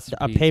 a Oh, a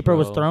masterpiece, paper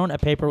was bro. thrown. A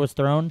paper was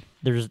thrown.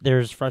 There's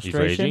He's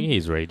frustration. raging.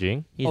 He's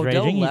raging. He's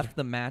Odell raging. left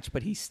the match,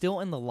 but he's still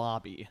in the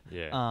lobby.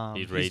 Yeah.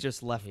 He's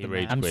just left he the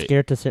raged match. I'm quit.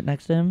 scared to sit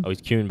next to him. Oh,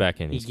 he's queuing back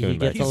in. He, He's he queuing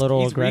back gets in. a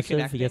little He's aggressive.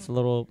 He reconnecting. gets a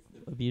little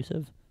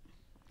abusive.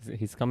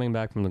 He's coming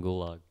back from the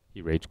gulag.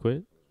 He rage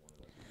quit.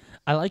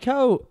 I like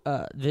how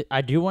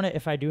I do want to.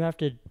 If I do have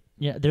to,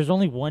 yeah. There's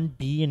only one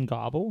B in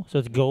gobble, so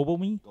it's gobble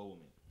me.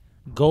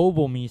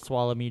 Gobble me,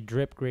 swallow me,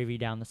 drip gravy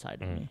down the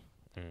side of me.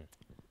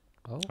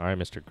 Oh. All right,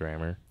 Mr.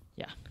 Grammar.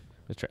 Yeah.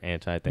 Mr.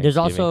 Anti-Thanksgiving. There's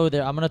also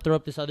there. I'm gonna throw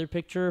up this other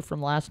picture from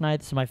last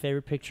night. This is my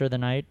favorite picture of the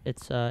night.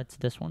 It's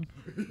this one.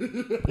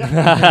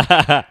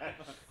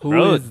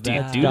 Bro, is dude,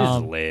 that? dude is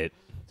Dumb. lit.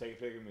 Take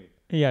a pic of me.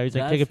 Yeah, he's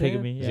like, take a That's pic of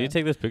him? me. Can Yeah. you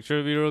take this picture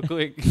of me real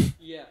quick?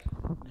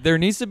 There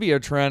needs to be a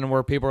trend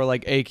where people are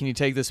like, "Hey, can you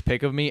take this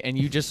pic of me?" And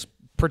you just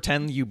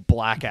pretend you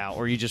black out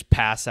or you just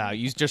pass out.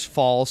 You just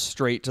fall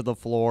straight to the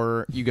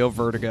floor. You go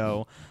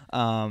vertigo.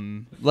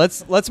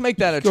 Let's make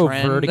that a Go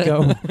trend.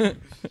 vertigo.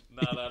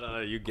 No.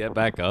 You get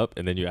back up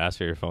and then you ask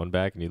for your phone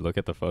back and you look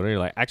at the photo and you're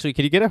like, actually,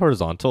 can you get it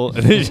horizontal?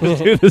 And then you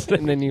just do this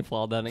And then you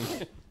fall down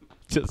again.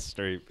 just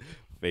straight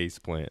face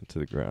plant to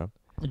the ground.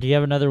 Do you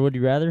have another would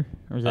you rather?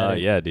 Or is that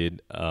it? Yeah,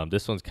 dude.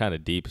 This one's kind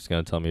of deep. It's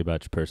gonna tell me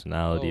about your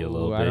personality a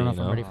little Oh, bit. I don't know you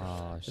if I'm ready for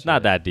Oh, It's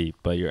not that deep,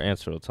 but your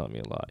answer will tell me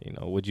a lot. You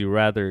know, would you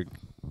rather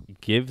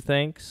give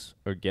thanks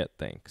or get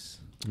thanks?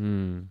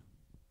 Hmm.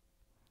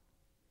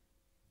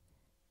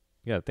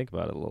 You gotta think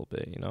about it a little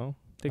bit. You know,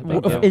 think Wha-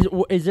 about Is, it.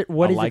 is it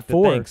what I is like it the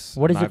for? thanks.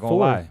 What is Not it gonna for?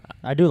 lie.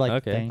 I do like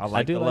Okay. the thanks. I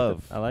like do the like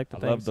love. I like the I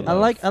thanks. love the I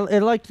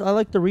love. like I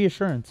like the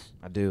reassurance.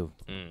 I do.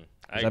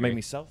 I Does that make agree.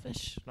 me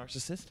selfish,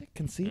 narcissistic,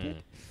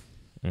 conceited?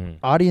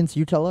 Audience,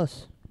 you tell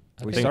us.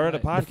 We think started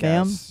a The podcast.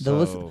 fam, the so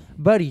listen,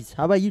 buddies.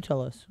 How about you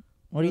tell us?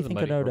 What do you think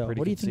of We're Odo? pretty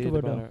What do you think of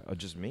conceited Odo? about Oh,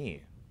 just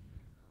me.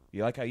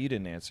 You like how you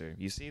didn't answer?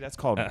 You see, that's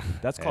called Hey,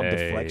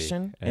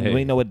 deflection. And hey.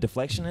 we know what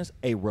deflection is?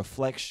 A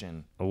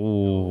reflection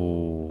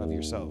Ooh. of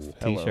yourself.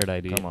 Hello. T-shirt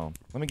ID. Come on,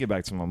 let me get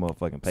back to my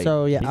motherfucking paper.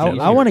 So yeah, He I said- want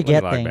to Let me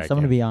get log things. back I'm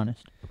gonna in. be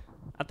honest.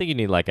 I think you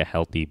need like a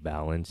healthy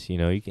balance. You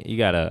know, you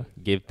gotta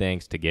give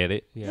thanks to get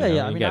it. Yeah, You know?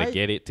 yeah, I You mean, gotta I-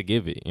 get it to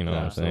give it. You know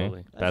what I'm saying?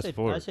 Absolutely. Pass it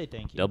forward. I say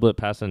thank you. Double it,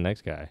 pass to the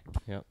next guy.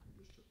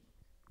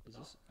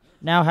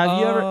 Now, have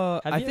you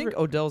ever? Have I you think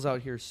ever, Odell's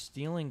out here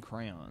stealing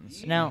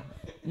crayons. now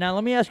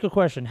let me ask you a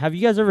question. Have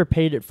you guys ever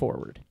paid it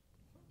forward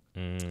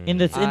in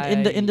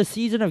the in the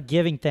season of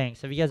giving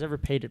thanks? Have you guys ever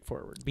paid it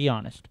forward? Be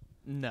honest.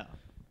 No.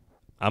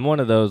 I'm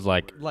one of those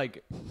like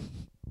Like,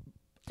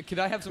 could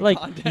I have some Like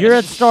context? you're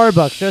at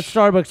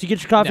Starbucks. You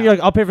get your coffee. No. You're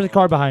like, I'll pay for the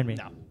car behind me.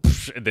 No.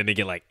 and then they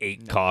get like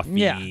 8 coffees,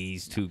 Yeah.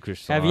 2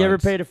 croissants. Have you ever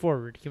paid it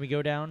forward? Can we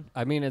go down?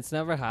 I mean, it's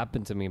never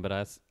happened to me, but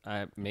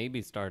I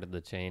maybe started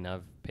the chain.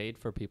 I've paid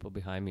for people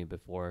behind me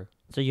before.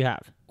 So you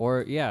have.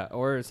 Or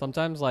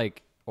sometimes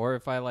or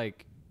if I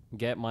like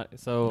get my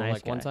Nice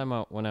like one guy. time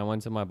when I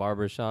went to my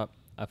barber shop,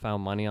 I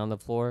found money on the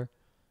floor,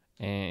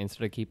 and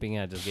instead of keeping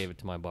it, I just gave it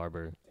to my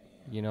barber.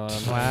 You know what I'm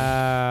saying?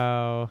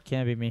 Wow,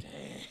 can't be me.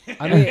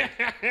 I mean,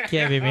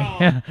 Can't be me.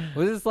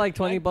 was this like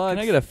 $20? Can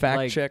I get a fact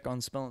Like, check on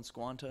spelling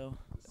Squanto?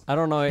 I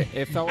don't know.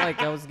 It felt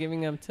like I was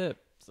giving them tip.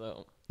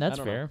 So That's I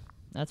don't know. fair.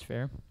 That's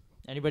fair.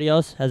 Anybody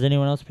else? Has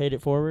anyone else paid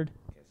it forward?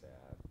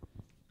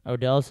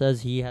 Odell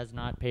says he has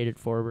not paid it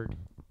forward.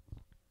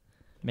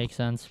 Makes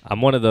sense.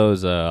 I'm one of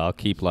those. I'll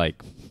keep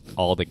like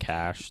all the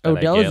cash that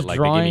Odell I is get, like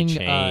drawing, they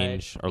give me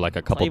change or like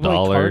a couple Playboy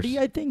dollars. Cardi,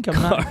 I think.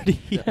 I'm not.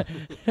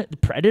 The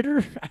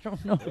Predator? I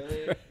don't know.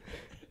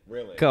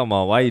 Really? Come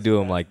on, why you do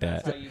them like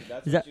that?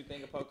 Is that-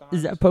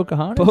 Is that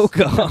Pocahontas?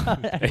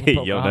 Hey,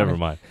 yo, never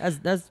mind.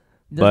 That's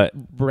But-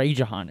 Ray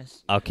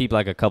Johannes. I'll keep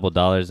like a couple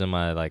dollars in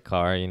my like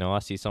car. You know, I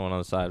see someone on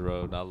the side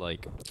road, I'll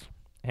like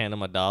hand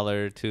them $1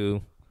 or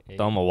 $2, throw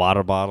them a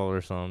water bottle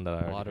or something. That I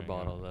already Water drink, you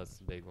know. bottle. That's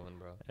the big one,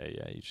 bro. Hey,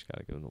 yeah, you just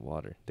gotta give them the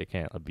water. They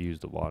can't abuse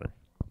the water.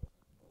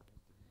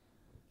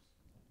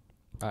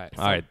 All right.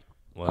 All right.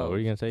 Well, Oh, what are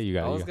you gonna say? You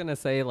got. I was you got- gonna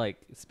say, like,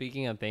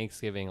 speaking of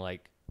Thanksgiving,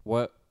 like,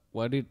 what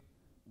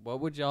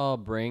would y'all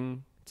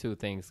bring to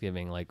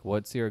Thanksgiving? Like,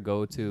 what's your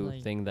go-to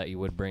Like- thing that you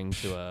would bring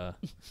to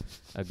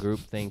a group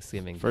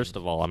Thanksgiving? First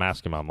of all, I'm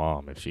asking my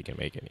mom if she can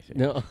make anything.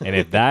 no. And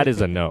if that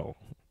is a no,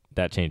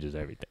 that changes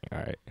everything. All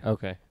right.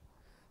 Okay.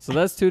 So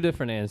that's two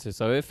different answers.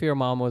 So if your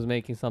mom was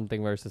making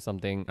something versus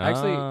something,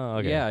 actually,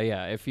 okay.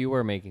 yeah. If you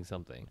were making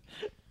something,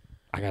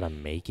 I gotta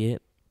make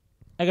it.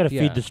 I gotta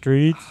Yeah. feed the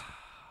streets.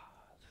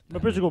 My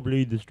bitch gonna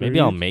bleed the streets. Maybe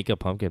I'll make a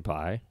pumpkin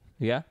pie.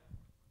 yeah.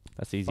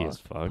 That's easy as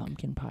fuck.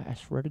 Pumpkin pie. I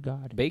swear to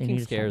God. they Baking need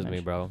to scares start me,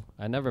 that bro.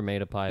 I never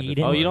made a pie Eat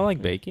before. Oh, you don't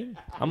like baking?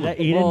 I'm that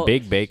a Eden?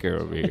 big baker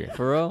over here.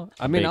 For real?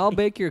 I mean, Bake- I'll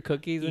bake your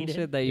cookies and Eat it.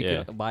 shit that you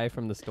Yeah. can buy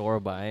from the store,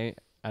 but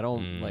I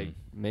don't like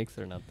mix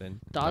or nothing.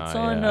 Thoughts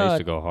Nah, on yeah, I used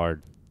to go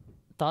hard.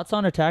 thoughts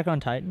on Attack on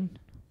Titan?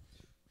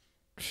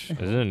 Is it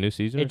a new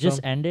season? It or just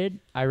something? ended.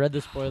 I read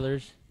the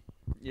spoilers.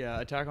 Yeah,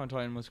 Attack on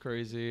Titan was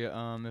crazy.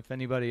 If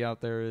anybody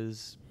out there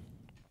is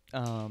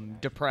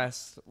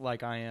depressed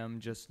like I am,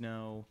 just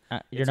know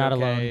You're it's not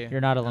okay. alone.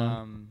 You're not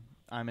alone.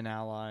 I'm an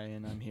ally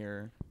and I'm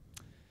here.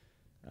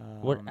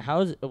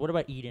 What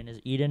about Eden? Is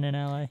Eden an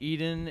ally?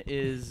 Eden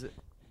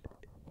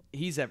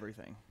he's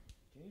everything.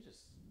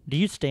 Do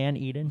you stand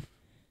Eden?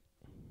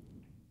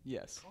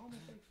 Yes.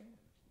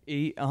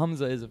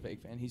 Hamza is a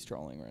fake fan. He's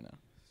trolling right now.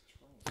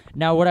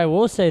 Now, what I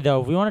will say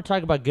though, if we want to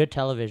talk about good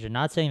television,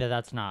 not saying that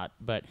that's not,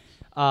 but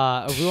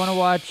if we want to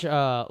watch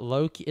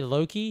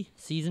Loki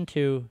season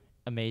 2,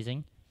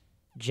 amazing.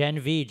 Gen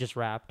V just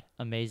wrapped,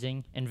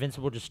 amazing.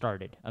 Invincible just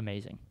started,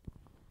 amazing.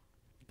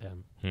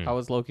 Damn. How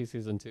was Loki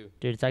season 2?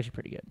 Dude, it's actually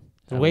pretty good.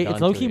 Haven't It's gone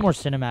to low-key it. more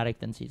cinematic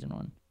than season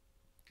 1.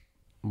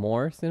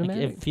 More Like,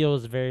 cinematic? it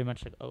feels very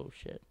much like, oh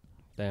shit.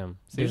 Damn.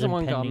 There's Season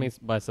 1 got me impending-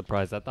 by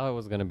surprise. I thought it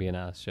was going to be an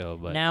ass show,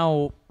 but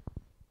Now,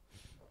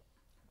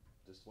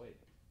 Just wait.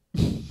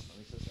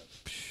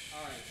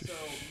 All right, so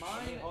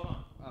mine. Hold on.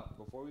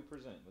 Before we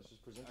present, let's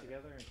just present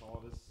together and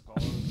call this.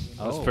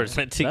 Let's Oh,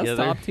 present that's together.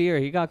 top tier.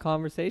 He got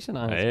conversation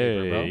on his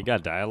paper, Hey, bro. you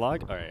got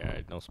dialogue? All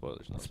right. No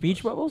spoilers. No speech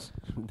spoilers.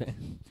 bubbles?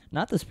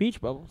 Not the speech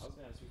bubbles.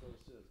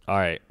 All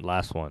right,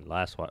 last one.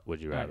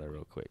 Would you All right. rather,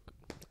 real quick.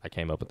 I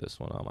came up with this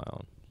one on my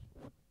own.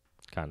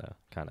 Kind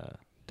of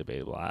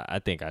debatable. I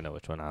think I know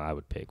which one I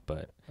would pick,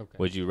 but Okay.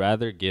 would you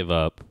rather give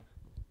up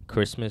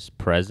Christmas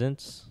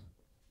presents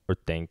or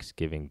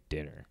Thanksgiving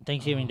dinner?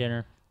 Thanksgiving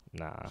dinner.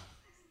 Nah,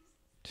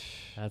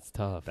 That's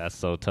tough. that's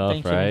so tough,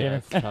 Thanksgiving right?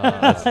 dinner. That's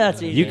tough.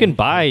 That's easy. You can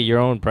buy your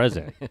own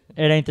present. It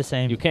ain't the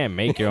same. You can't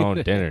make your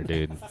own dinner,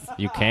 dude.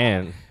 You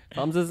can.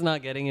 Hamza's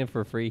not getting it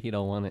for free. He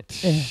don't want it.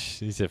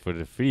 He said for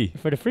the free.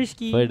 For the free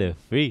ski. For the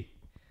free.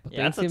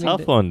 Yeah. That's a Thanksgiving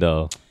tough one,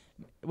 though.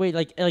 Wait,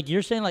 like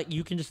you're saying, like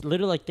you can just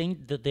literally like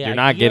think that the You're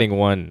not idea- getting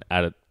one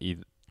out of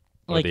either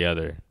or Like- the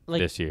other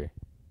like- this year.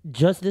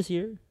 just this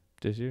year.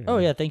 This year. Oh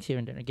yeah,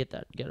 Thanksgiving dinner. Get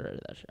rid of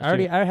that shit.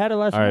 Sure. I had it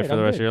last All night. right, for I'm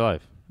the rest good. of your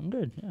life. I'm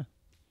good. Yeah.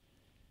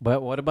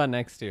 But what about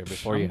next year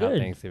before I'm you have good.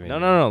 Thanksgiving?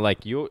 No. Like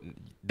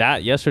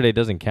that yesterday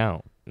doesn't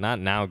count. Not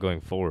now going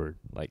forward.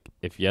 Like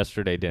if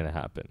yesterday didn't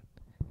happen.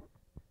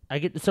 I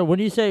get. So when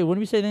we say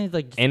things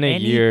like just In a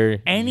any,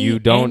 year, any you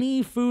don't.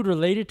 any food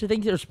related to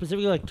things, or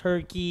specifically like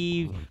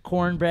turkey,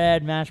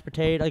 cornbread, mashed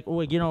potato, like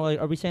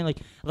are we saying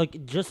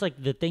like just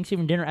like the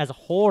Thanksgiving dinner as a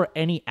whole, or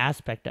any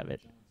aspect of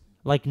it?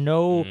 Like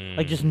no,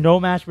 like just no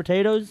mashed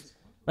potatoes,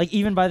 like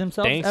even by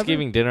themselves. ever?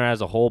 Thanksgiving dinner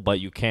as a whole, but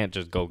you can't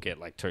just go get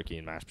like turkey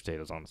and mashed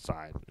potatoes on the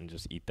side and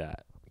just eat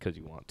that because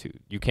you want to.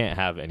 You can't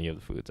have any of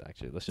the foods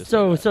actually. Let's just say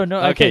that. So no.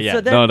 Okay, Okay, yeah,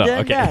 so then, no, then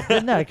okay. that,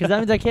 then that, because that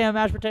means I can't have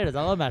mashed potatoes.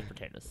 I love mashed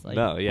potatoes. Like,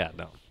 no.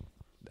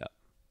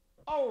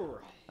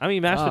 I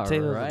mean, mashed All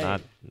potatoes right. are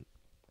not.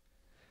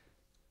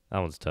 That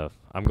one's tough.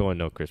 I'm going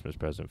no Christmas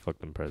present. Fuck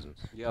them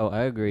presents. Yo,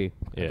 I agree.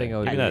 Yeah. I think I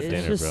would Give do me that it's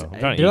dinner, just- bro. I'm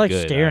trying to they're eat like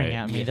good, staring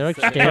alright? at me. They're like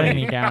staring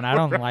me down. I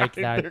don't like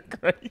that.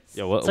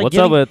 Yo, It's like what's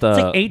up with it's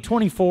like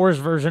 824's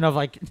version of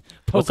like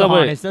what's up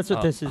Pocahontas. with That's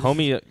what this is.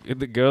 homie?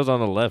 The girls on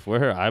the left, where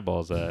her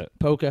eyeballs at?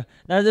 Polka.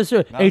 That's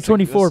what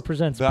 824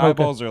 presents. The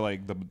Polka. eyeballs are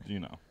like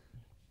Mm.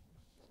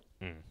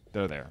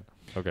 they're there.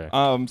 Okay.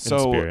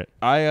 So spirit.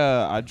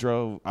 I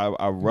drove.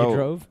 I wrote. You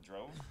drove?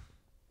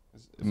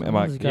 Am I?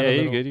 Someone's got Yeah, a you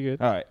little- good? You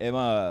good? All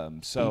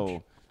right.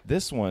 So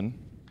this one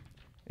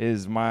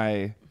is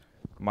my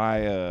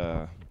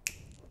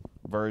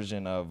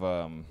version of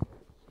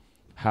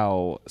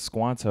how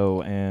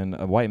Squanto and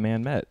a white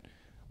man met.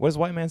 What does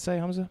white man say,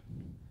 Hamza?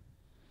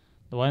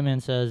 The white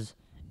man says,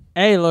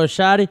 "Hey, little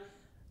shotty,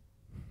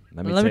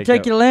 let me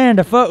take a- your land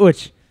to foot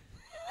with you."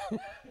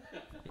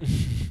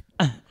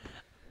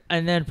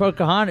 And then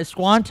Pocahontas,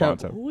 Squanto.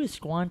 Squanto. Who is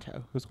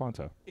Squanto? Who's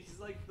Squanto?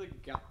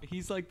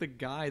 He's like the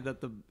guy that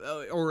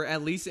or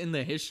at least in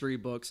the history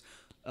books,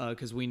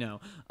 because we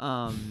know.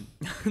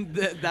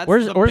 That's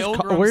Where's- the where's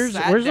Pilgrims where's-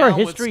 sat where's our down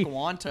with history-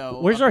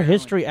 Squanto, Where's our apparently.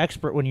 history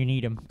expert when you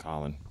need him?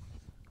 Colin.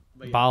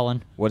 But yeah.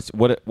 Ballin. What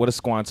does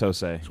Squanto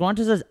say?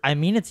 Squanto says, "I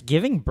mean, it's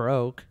giving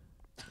broke."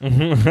 It's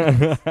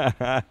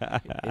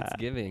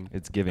giving.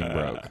 It's giving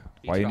broke.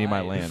 Why you need my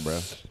tried. land, bro?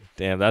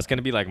 Damn, that's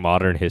gonna be like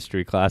modern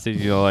history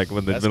classes. You know, like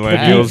when the That's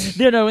millennials.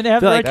 You know when they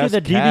have They're like like, the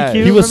that's cash.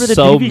 DBQ. He was Remember the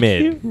so DBQ?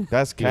 mid.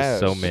 That's He was cash.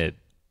 so mid.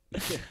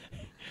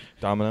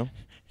 Domino.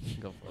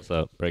 What's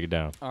up? Break it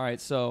down. All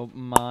right, so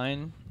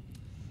mine.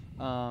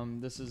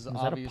 This is that a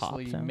pop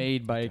obviously sound?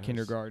 made by a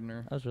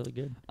kindergartner. That was really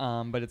good.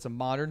 But it's a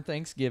modern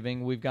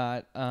Thanksgiving. We've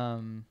got,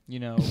 Pilgrim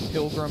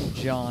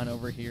John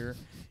over here.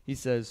 He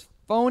says,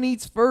 "Phone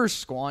eats first,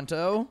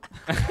 Squanto."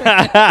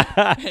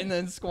 And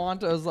then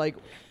Squanto's like,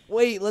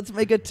 "Wait, let's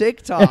make a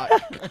TikTok."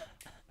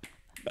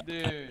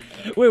 Dude.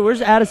 Wait,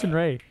 where's Addison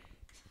Ray?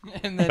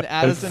 And then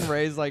Addison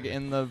Ray's like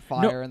in the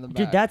fire in the back.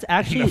 Dude, that's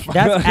actually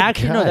God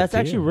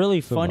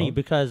really damn. funny So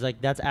because like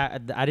I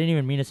didn't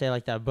even mean to say it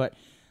like that, but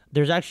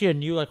there's actually a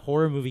new like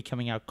horror movie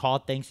coming out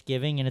called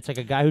Thanksgiving, and it's like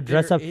a guy who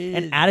dressed There up, is.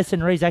 and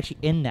Addison Rae's actually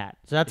in that.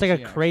 So that's Is like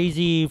she a actually?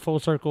 crazy full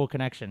circle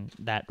connection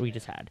that we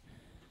just had.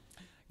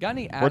 Got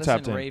any tapped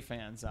Addison in. Rae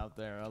fans out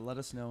there? Let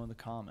us know in the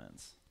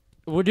comments.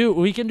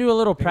 We can do a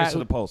little Fingers to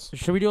the pulse.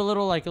 Should we do a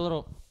little A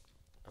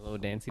little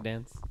dancey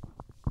dance.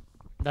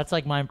 That's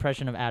like my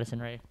impression of Addison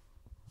Rae.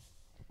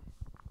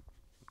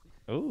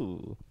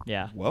 Ooh.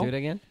 Yeah. Well, Do it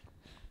again.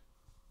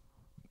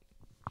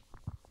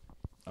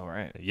 all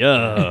right.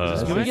 Yeah.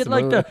 Can we Nice. get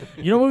like the?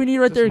 You know what we need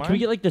right Is this there? Can we mine?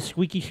 get like the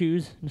squeaky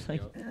shoes? Just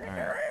like.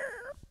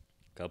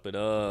 Cup it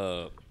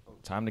up.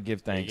 Time to give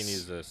You can thanks.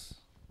 use this.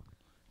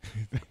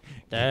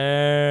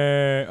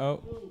 There.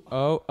 Oh.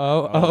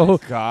 Oh,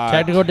 God.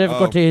 Technical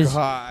difficulties. Oh,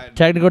 God.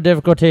 Technical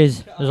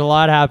difficulties. There's a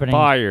lot happening.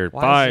 Fired.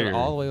 Why is it Fired.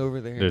 all the way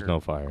over there? There's no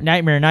fire.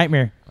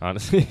 Nightmare.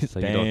 Honestly, it's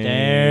like you don't.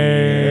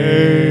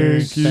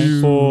 Thanks. you.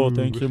 Thankful.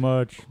 Thanks so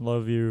much.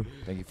 Love you.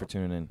 Thank you for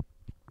tuning in.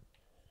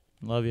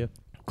 Love you.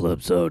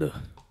 Club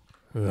soda.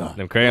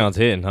 Them crayons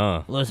hitting,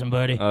 huh? Listen,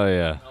 buddy. Oh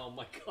yeah. Oh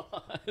my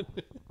god.